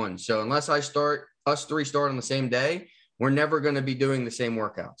at day one. So unless us three start on the same day, we're never going to be doing the same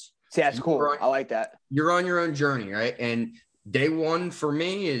workouts. See, that's cool. I like that. You're on your own journey, right? And day one for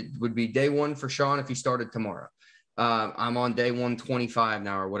me, it would be day one for Sean if he started tomorrow. I'm on day 125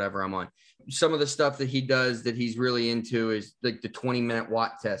 now or whatever I'm on. Some of the stuff that he does that he's really into is like the 20-minute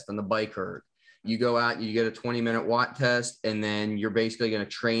watt test on the bike herd. You go out, you get a 20-minute watt test, and then you're basically going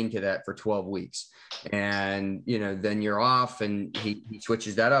to train to that for 12 weeks. And, you know, then you're off, and he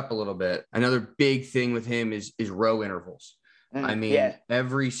switches that up a little bit. Another big thing with him is row intervals. I mean,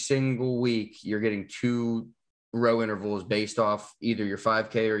 every single week you're getting 2 row intervals based off either your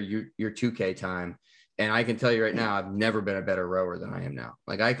 5K or your 2K time. And I can tell you right now, I've never been a better rower than I am now.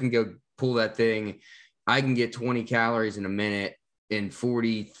 Like I can go pull that thing. I can get 20 calories in a minute in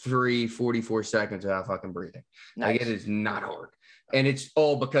 43, 44 seconds without fucking breathing. Nice. Like it is not hard. And it's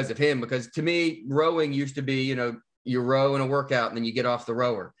all because of him, because to me, rowing used to be, you know, you row in a workout and then you get off the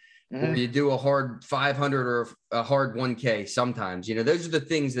rower. Or you do a hard 500 or a hard 1K sometimes. You know, those are the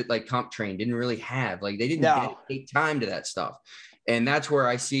things that like comp train didn't really have. Like they didn't dedicate time to that stuff. And that's where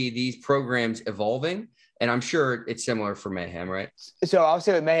I see these programs evolving. And I'm sure it's similar for Mayhem, right? So I'll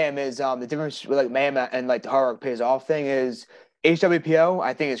say with Mayhem is the difference with like Mayhem and like the hard work pays off thing is HWPO,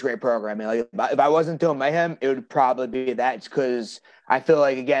 I think it's great programming. Like if I wasn't doing Mayhem, it would probably be that. It's because I feel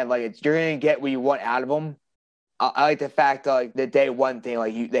like, again, like you're going to get what you want out of them. I like the fact that like the day one thing,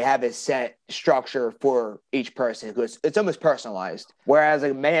 like they have a set structure for each person because it's almost personalized. Whereas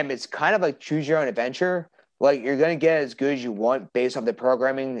like Mayhem, it's kind of like choose your own adventure. Like you're going to get as good as you want based off the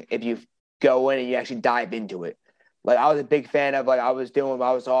programming if you go in and you actually dive into it. Like I was a big fan of like I was doing when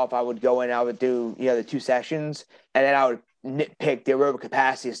I was off, I would go in, I would do, you know, the 2 sessions, and then I would nitpick the aerobic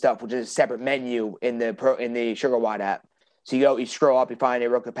capacity stuff, which is a separate menu in the Sugar Watt app. So you scroll up, you find the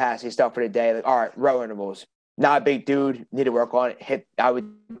aerobic capacity stuff for the day. Like, all right, row intervals. Not a big dude, need to work on it. I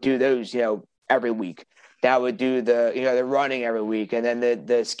would do those, you know, every week. That would do the, you know, the running every week, and then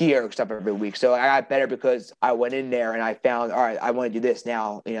the ski erg stuff every week. So I got better because I went in there and I found, all right, I want to do this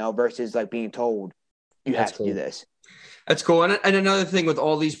now, you know, versus like being told you have to do this. That's cool. And another thing with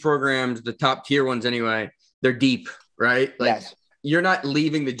all these programs, the top tier ones anyway, they're deep, right? Like you're not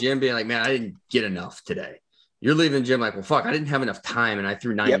leaving the gym being like, man, I didn't get enough today. You're leaving the gym like, well, fuck, I didn't have enough time and I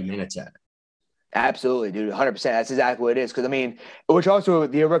threw 90 minutes at it. Absolutely, dude. 100%. That's exactly what it is. Because, I mean, which also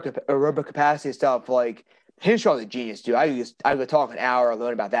the aerobic capacity stuff, like, Hinshaw's a genius, dude. I could talk an hour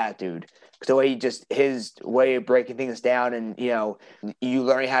alone about that, dude. Because the way his way of breaking things down and, you know, you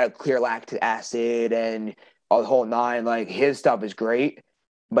learning how to clear lactic acid and all the whole 9, like, his stuff is great.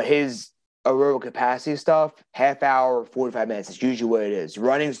 But his aerobic capacity stuff, half hour, 45 minutes, is usually what it is.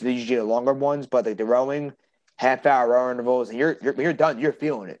 Running's usually the longer ones, but, like, the rowing, half hour row intervals, and you're done. You're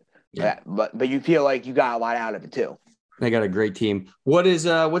feeling it. Yeah, but you feel like you got a lot out of it too. They got a great team. What's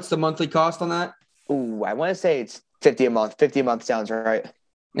the monthly cost on that? Ooh, I want to say it's $50 a month. $50 a month sounds right.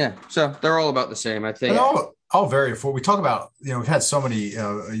 Yeah, so they're all about the same, I think. All very affordable. We talk about, you know, we've had so many,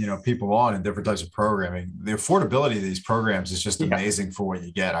 you know, people on in different types of programming. The affordability of these programs is just amazing for what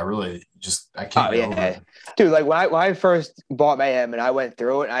you get. I can't get over it. Dude, like when I first bought Mayhem and I went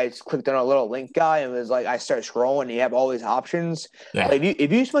through it, and I just clicked on a little link guy and it was like, I started scrolling and you have all these options. Yeah. Like if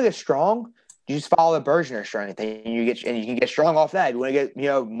you just want to get strong, you just follow the Bergener strength and you can get strong off that. If you want to get, you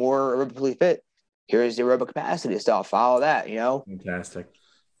know, more aerobically fit, here's the aerobic capacity stuff. Follow that, you know? Fantastic.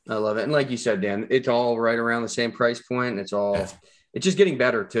 I love it. And like you said, Dan, it's all right around the same price point. And it's just getting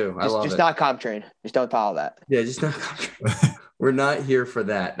better too. I love it. Just not comp train. Just don't follow that. Yeah, just not comp train. We're not here for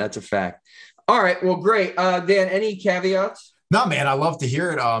that. That's a fact. All right. Well, great. Dan, any caveats? No, man, I love to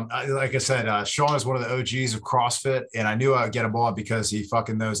hear it. Like I said, Sean is one of the OGs of CrossFit, and I knew I'd get him on because he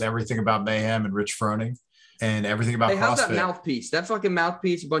fucking knows everything about Mayhem and Rich Froning and everything about CrossFit. How's that mouthpiece? That fucking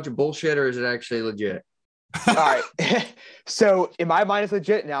mouthpiece a bunch of bullshit, or is it actually legit? All right. So in my mind, it's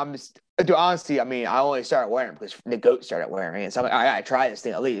legit. Now I'm just, dude, honestly, I mean, I only started wearing because the goat started wearing it. So I'm like, all right, I gotta try this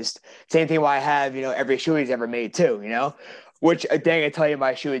thing at least. Same thing why I have, every shoe he's ever made too, which dang, I tell you,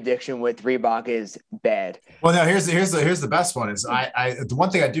 my shoe addiction with Reebok is bad. Well, now here's the best one is the one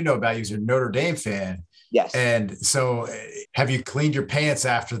thing I do know about you is you're a Notre Dame fan. Yes. And so have you cleaned your pants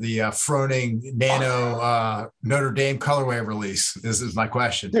after the Froning Nano Notre Dame colorway release? This is my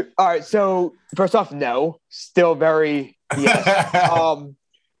question. Dude, all right. So first off, no, still very, yes.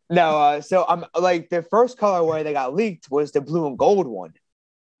 No. So I'm like the first colorway that got leaked was the blue and gold one,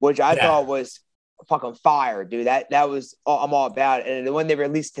 which I thought was fucking fire, dude. That was, I'm all about it. And the one they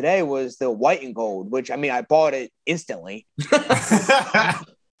released today was the white and gold, which I mean, I bought it instantly, but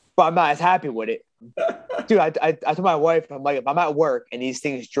I'm not as happy with it. Dude, I told my wife, I'm like, if I'm at work and these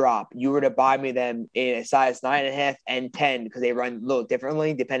things drop, you were to buy me them in a size 9.5 and 10 because they run a little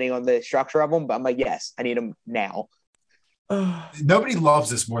differently depending on the structure of them. But I'm like, yes, I need them now. Nobody loves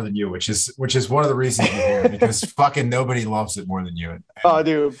this more than you, which is one of the reasons you're here, because fucking nobody loves it more than you. Oh,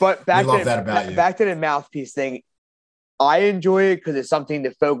 dude, but back to the mouthpiece thing. I enjoy it because it's something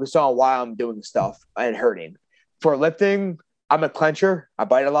to focus on while I'm doing stuff and hurting. For lifting, I'm a clencher. I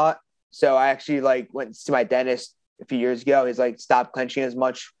bite a lot. So I actually went to my dentist a few years ago. He's like, stop clenching as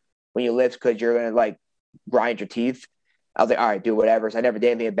much when you lift because you're going to grind your teeth. I was like, all right, do whatever. So I never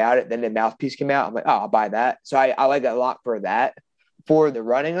did anything about it. Then the mouthpiece came out. I'm like, oh, I'll buy that. So I like it a lot for that. For the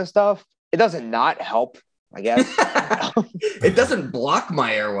running and stuff, it doesn't not help, I guess. It doesn't block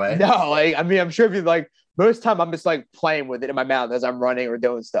my airway. No, I mean, I'm sure if you most time I'm just playing with it in my mouth as I'm running or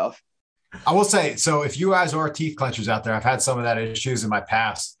doing stuff. I will say, so if you guys are teeth clenchers out there, I've had some of that issues in my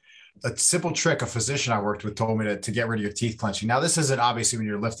past. A simple trick a physician I worked with told me to get rid of your teeth clenching. Now, this isn't obviously when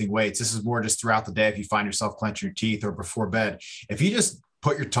you're lifting weights. This is more just throughout the day if you find yourself clenching your teeth or before bed. If you just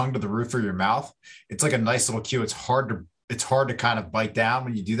put your tongue to the roof of your mouth, it's like a nice little cue. It's hard to kind of bite down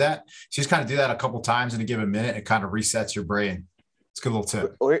when you do that. So you just kind of do that a couple times in a given minute. It kind of resets your brain. It's a good little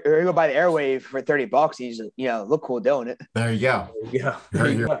tip. Or you go buy the Airwave for $30. You just, look cool doing it. There you go. Yeah.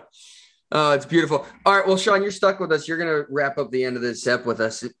 Oh, it's beautiful. All right. Well, Sean, you're stuck with us. You're going to wrap up the end of this step with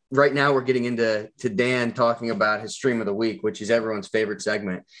us. Right now, we're getting to Dan talking about his stream of the week, which is everyone's favorite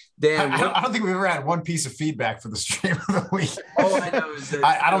segment. Dan, I don't think we've ever had one piece of feedback for the stream of the week. Oh, I know.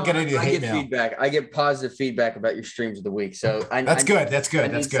 I don't get any hate mail. Feedback. I get positive feedback about your streams of the week. So That's good. That's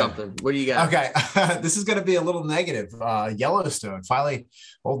good. Something. What do you got? Okay. This is going to be a little negative. Yellowstone. Finally,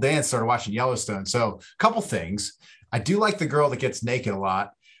 old Dan started watching Yellowstone. So a couple things. I do like the girl that gets naked a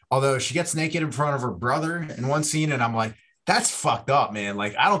lot. Although she gets naked in front of her brother in one scene, and I'm like, that's fucked up, man.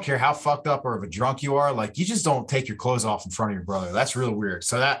 I don't care how fucked up or of a drunk you are. You just don't take your clothes off in front of your brother. That's really weird.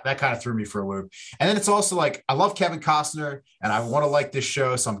 So that kind of threw me for a loop. And then it's also I love Kevin Costner, and I want to like this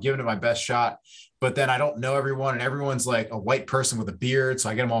show, so I'm giving it my best shot. But then I don't know everyone, and everyone's a white person with a beard, so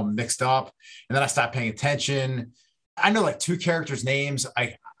I get them all mixed up. And then I stop paying attention. I know 2 characters' names.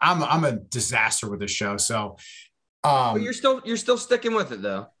 I'm a disaster with this show. So but you're still sticking with it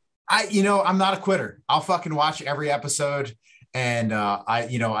though. I'm not a quitter. I'll fucking watch every episode, and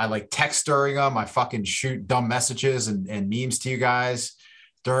I text during them. I fucking shoot dumb messages and memes to you guys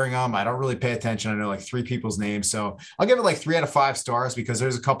during them. I don't really pay attention. I know 3 people's names, so I'll give it 3 out of 5 stars because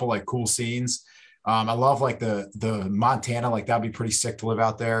there's a couple cool scenes. I love the Montana, that'd be pretty sick to live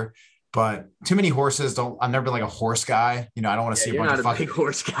out there. But too many horses. I've never been a horse guy. I don't want to see a bunch of fucking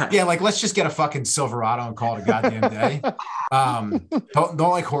horse guy. Yeah, let's just get a fucking Silverado and call it a goddamn day. Don't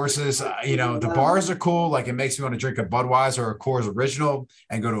like horses. The bars are cool. It makes me want to drink a Budweiser or a Coors Original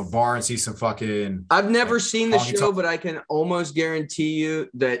and go to a bar and see some fucking. I've never seen the show, but I can almost guarantee you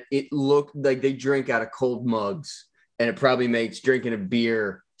that it looked like they drink out of cold mugs, and it probably makes drinking a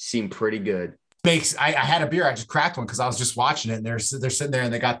beer seem pretty good. Bakes. I had a beer. I just cracked one because I was just watching it, and they're sitting there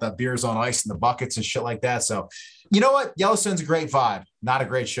and they got the beers on ice in the buckets and shit like that. So, you know what? Yellowstone's a great vibe. Not a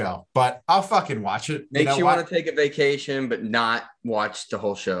great show, but I'll fucking watch it. Makes you want to take a vacation, but not watch the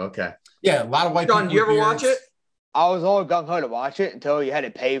whole show. Okay. Yeah, a lot of white people. John, do you ever watch it? I was all gung ho to watch it until you had to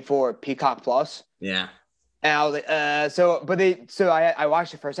pay for Peacock Plus. Yeah. And I was like, I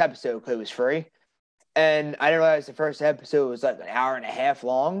watched the first episode because it was free, and I didn't realize the first episode was an hour and a half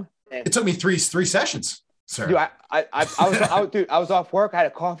long. It took me three sessions, sir. Dude, I was off work. I had a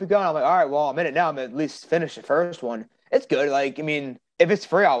coffee going. I'm like, all right, well, I'm in it now. I'm at least finish the first one. It's good. If it's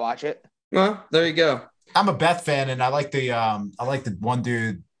free, I'll watch it. Well, there you go. I'm a Beth fan, and I like the one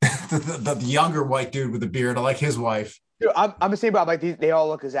dude, the younger white dude with the beard. I like his wife. Dude, I'm the same, but they all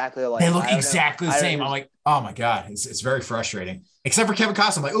look exactly alike. They look exactly the same. I'm like, oh my God, it's very frustrating. Except for Kevin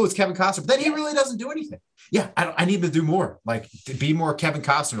Costner. I'm like, oh, it's Kevin Costner. But then he really doesn't do anything. Yeah, I need to do more. Like, to be more Kevin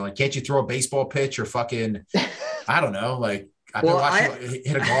Costner. Like, can't you throw a baseball pitch or fucking, I don't know. Like, I've been watching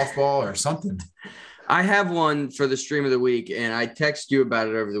hit a golf ball or something. I have one for the stream of the week, and I texted you about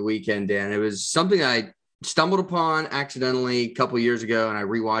it over the weekend, Dan. It was something I stumbled upon accidentally a couple years ago, and I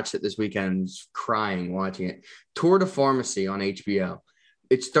rewatched it this weekend, crying watching it. Tour de Pharmacy on HBO.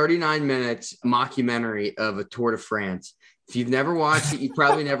 It's 39 minutes mockumentary of a Tour de France. If you've never watched it, you've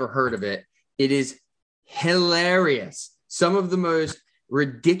probably never heard of it. It is hilarious. Some of the most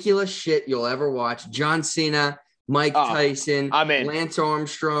ridiculous shit you'll ever watch. John Cena, Mike Tyson, Lance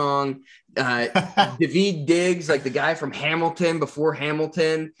Armstrong, Daveed Diggs, like the guy from Hamilton before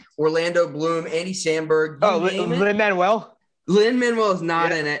Hamilton, Orlando Bloom, Andy Samberg. Lin-Manuel? Lin-Manuel is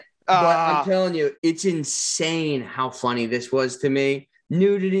not in it, but I'm telling you, it's insane how funny this was to me.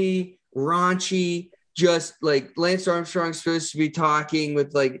 Nudity, raunchy, just like Lance Armstrong's supposed to be talking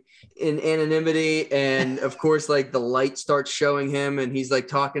with like in anonymity. And of course, like the light starts showing him and he's like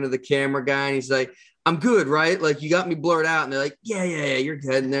talking to the camera guy and he's like, I'm good, right? Like you got me blurred out. And they're like, yeah, you're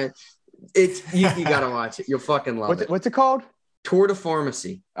good. And then it's, you got to watch it. You'll fucking love it. What's it called? Tour de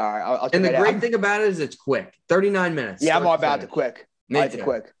Pharmacy. All right. I'll and the great thing about it is it's quick. 39 minutes. Yeah, I'm all about the quick. It's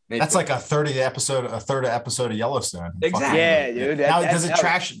quick. That's like a third episode of Yellowstone. Exactly. Yeah, dude. Now, does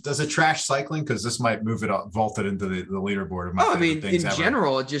it trash cycling? Because this might move it up, vault it into the leaderboard. I mean, in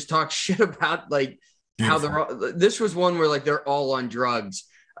general, it just talks shit about like how this was one where like they're all on drugs.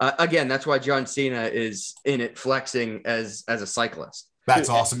 Again, that's why John Cena is in it flexing as a cyclist. That's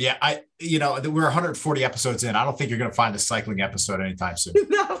awesome. Yeah, we're 140 episodes in. I don't think you're going to find a cycling episode anytime soon.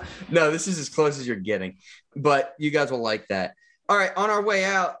 No, this is as close as you're getting, but you guys will like that. All right, on our way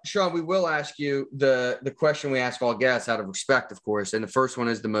out, Sean, we will ask you the question we ask all guests out of respect, of course, and the first one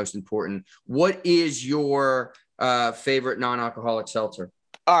is the most important. What is your favorite non-alcoholic seltzer?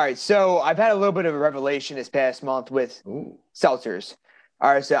 All right, so I've had a little bit of a revelation this past month with seltzers.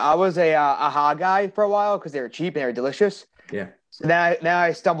 All right, so I was a AHA guy for a while because they were cheap and they were delicious. Yeah. So now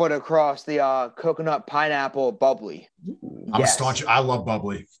I stumbled across the coconut pineapple bubbly. I'm a staunch. I love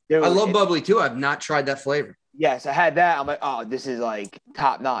bubbly. Dude, I love bubbly too. I've not tried that flavor. Yes, I had that. I'm like, oh, this is like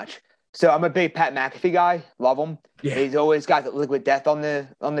top notch. So I'm a big Pat McAfee guy. Love him. Yeah. He's always got the Liquid Death on the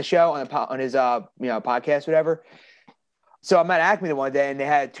show on his podcast, whatever. So I'm at Acme the one day and they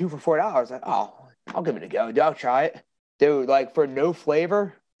had 2 for $4. Like, oh, I'll give it a go. Dude, I'll try it. Dude, like for no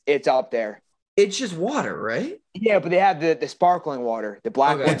flavor, it's up there. It's just water, right? Yeah, but they have the sparkling water, the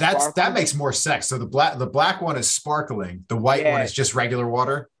black one. That makes more sense. So the black one is sparkling. The white one is just regular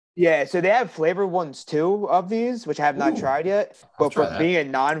water. Yeah, so they have flavored ones too of these, which I have not tried yet. But for being a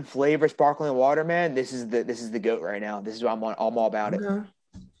non-flavor sparkling water, man, this is the GOAT right now. This is what I'm all about it. And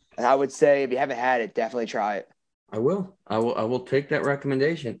I would say if you haven't had it, definitely try it. I will take that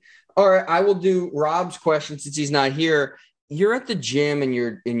recommendation. All right, I will do Rob's question since he's not here. You're at the gym and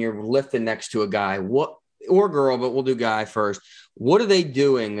you're lifting next to a guy, or girl, but we'll do guy first. What are they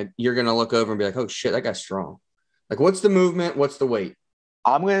doing that you're gonna look over and be like, oh shit, that guy's strong? Like, what's the movement? What's the weight?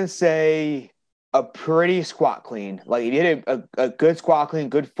 I'm going to say a pretty squat clean. Like, if you did a good squat clean,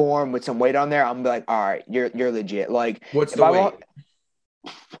 good form with some weight on there, I'm like, all right, you're legit. Like, what's the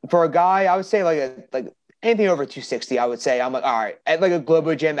weight? For a guy, I would say like anything over 260, I would say. I'm like, all right. At like a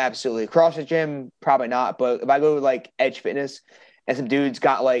Globo gym, absolutely. CrossFit gym, probably not. But if I go to like Edge Fitness and some dudes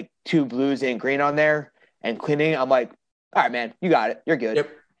got like 2 blues and green on there and cleaning, I'm like, all right, man, you got it. You're good.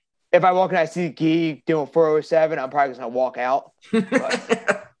 Yep. If I walk and I see Gee doing 407, I'm probably just going to walk out.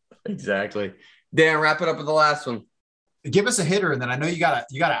 Exactly. Dan, wrap it up with the last one. Give us a hitter, and then I know you got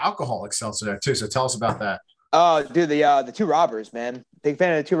an alcoholic seltzer there too. So tell us about that. Oh, dude, the 2 Robbers, man. Big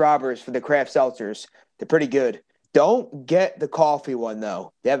fan of the 2 Robbers for the craft seltzers. They're pretty good. Don't get the coffee one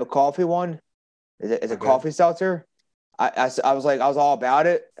though. They have a coffee one. Is a coffee seltzer. I was all about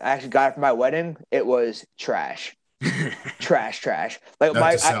it. I actually got it for my wedding. It was trash. trash. Like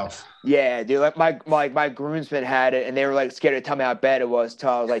yeah, dude. Like my groomsmen had it, and they were like scared to tell me how bad it was. Until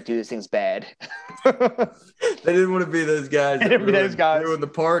I was like, dude, this thing's bad. They didn't want to be those guys. They ruined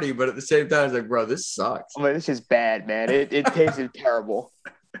the party, but at the same time, it's like, bro, this sucks. I mean, this is bad, man. It tasted terrible.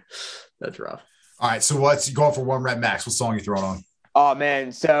 That's rough. All right, so what's going for 1 rep max? What song you throwing on? Oh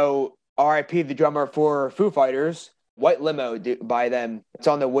man, so R.I.P. the drummer for Foo Fighters, White Limo by them. It's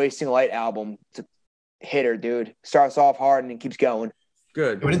on the Wasting Light album. It's a hitter, dude. Starts off hard and then keeps going.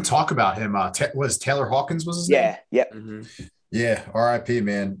 Good. We didn't talk about him. Was Taylor Hawkins was his name? Yep. Mm-hmm. Yeah, R.I.P.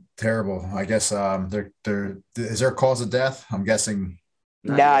 man, terrible. I guess is there a cause of death? I'm guessing.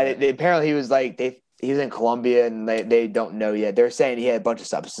 They apparently he was like he was in Colombia and they don't know yet. They're saying he had a bunch of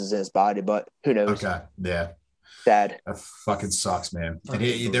substances in his body, but who knows? Okay, yeah. Sad. That fucking sucks, man.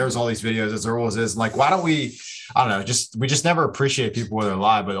 And there was all these videos, as there always is. Like, why don't we? I don't know. We just never appreciate people when they're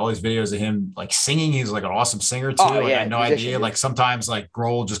live. But all these videos of him like singing, he's like an awesome singer too. Oh, like, yeah, I had no musician, idea. dude. Like sometimes like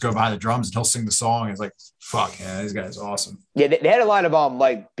Grohl will just go behind the drums and he'll sing the song. It's like, fuck, yeah, this guy's awesome. Yeah, they had a lot of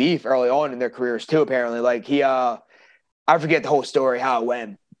like beef early on in their careers too. Apparently, like I forget the whole story how it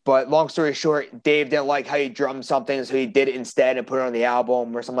went. But long story short, Dave didn't like how he drummed something, so he did it instead and put it on the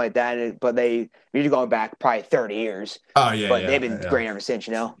album or something like that. But we're going back probably 30 years. Oh yeah, but they've been great ever since,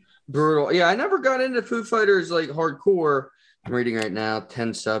 you know. Brutal. Yeah, I never got into Foo Fighters like hardcore. I'm reading right now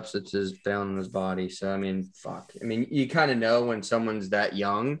 10 substances found in his body. So I mean, fuck. I mean, you kind of know when someone's that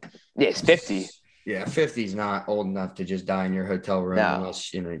young. Yeah, it's 50. Yeah, 50 is not old enough to just die in your hotel room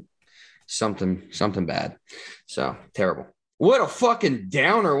unless something bad. So terrible. What a fucking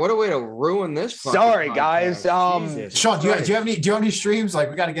downer. What a way to ruin this. Sorry, guys. Sean, do you have any streams? Like,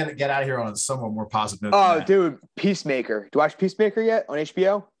 we got to get out of here on a somewhat more positive note. Oh, dude, Peacemaker. Do you watch Peacemaker yet on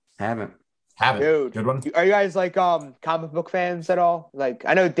HBO? Haven't. Dude, good one. Are you guys like comic book fans at all? Like,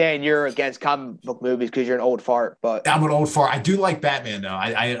 I know Dan, you're against comic book movies because you're an old fart, but I'm an old fart. I do like Batman though.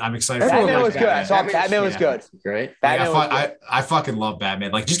 I'm excited. Batman was good. I saw Batman was good. Great. I fucking love Batman.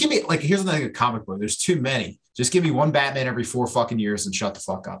 Like, just give me here's the thing: a comic book. There's too many. Just give me one Batman every 4 fucking years and shut the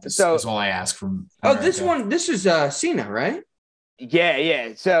fuck up. That's all I ask from. America. This is Cena, right?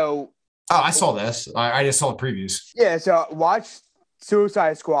 Yeah. So. Oh, I saw this. I just saw the previews. Yeah. So watch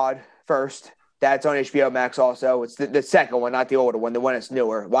Suicide Squad first. That's on HBO Max also. It's the second one, not the older one, the one that's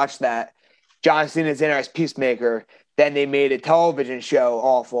newer. Watch that. John Cena's in as Peacemaker. Then they made a television show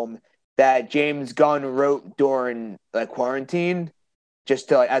off him that James Gunn wrote during like quarantine, just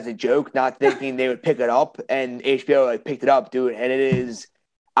to as a joke, not thinking they would pick it up. And HBO picked it up, dude. And it's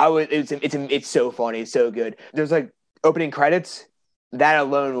so funny, it's so good. There's like opening credits. That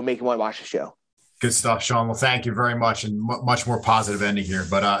alone will make you want to watch the show. Good stuff, Sean. Well, thank you very much, and much more positive ending here.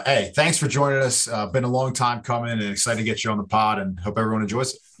 But hey, thanks for joining us. Been a long time coming, and excited to get you on the pod, and hope everyone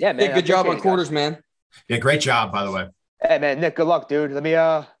enjoys it. Yeah, man. Good job on quarters, man. Yeah, great job, by the way. Hey, man, Nick. Good luck, dude.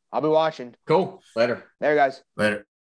 I'll be watching. Cool. Later, guys. Later.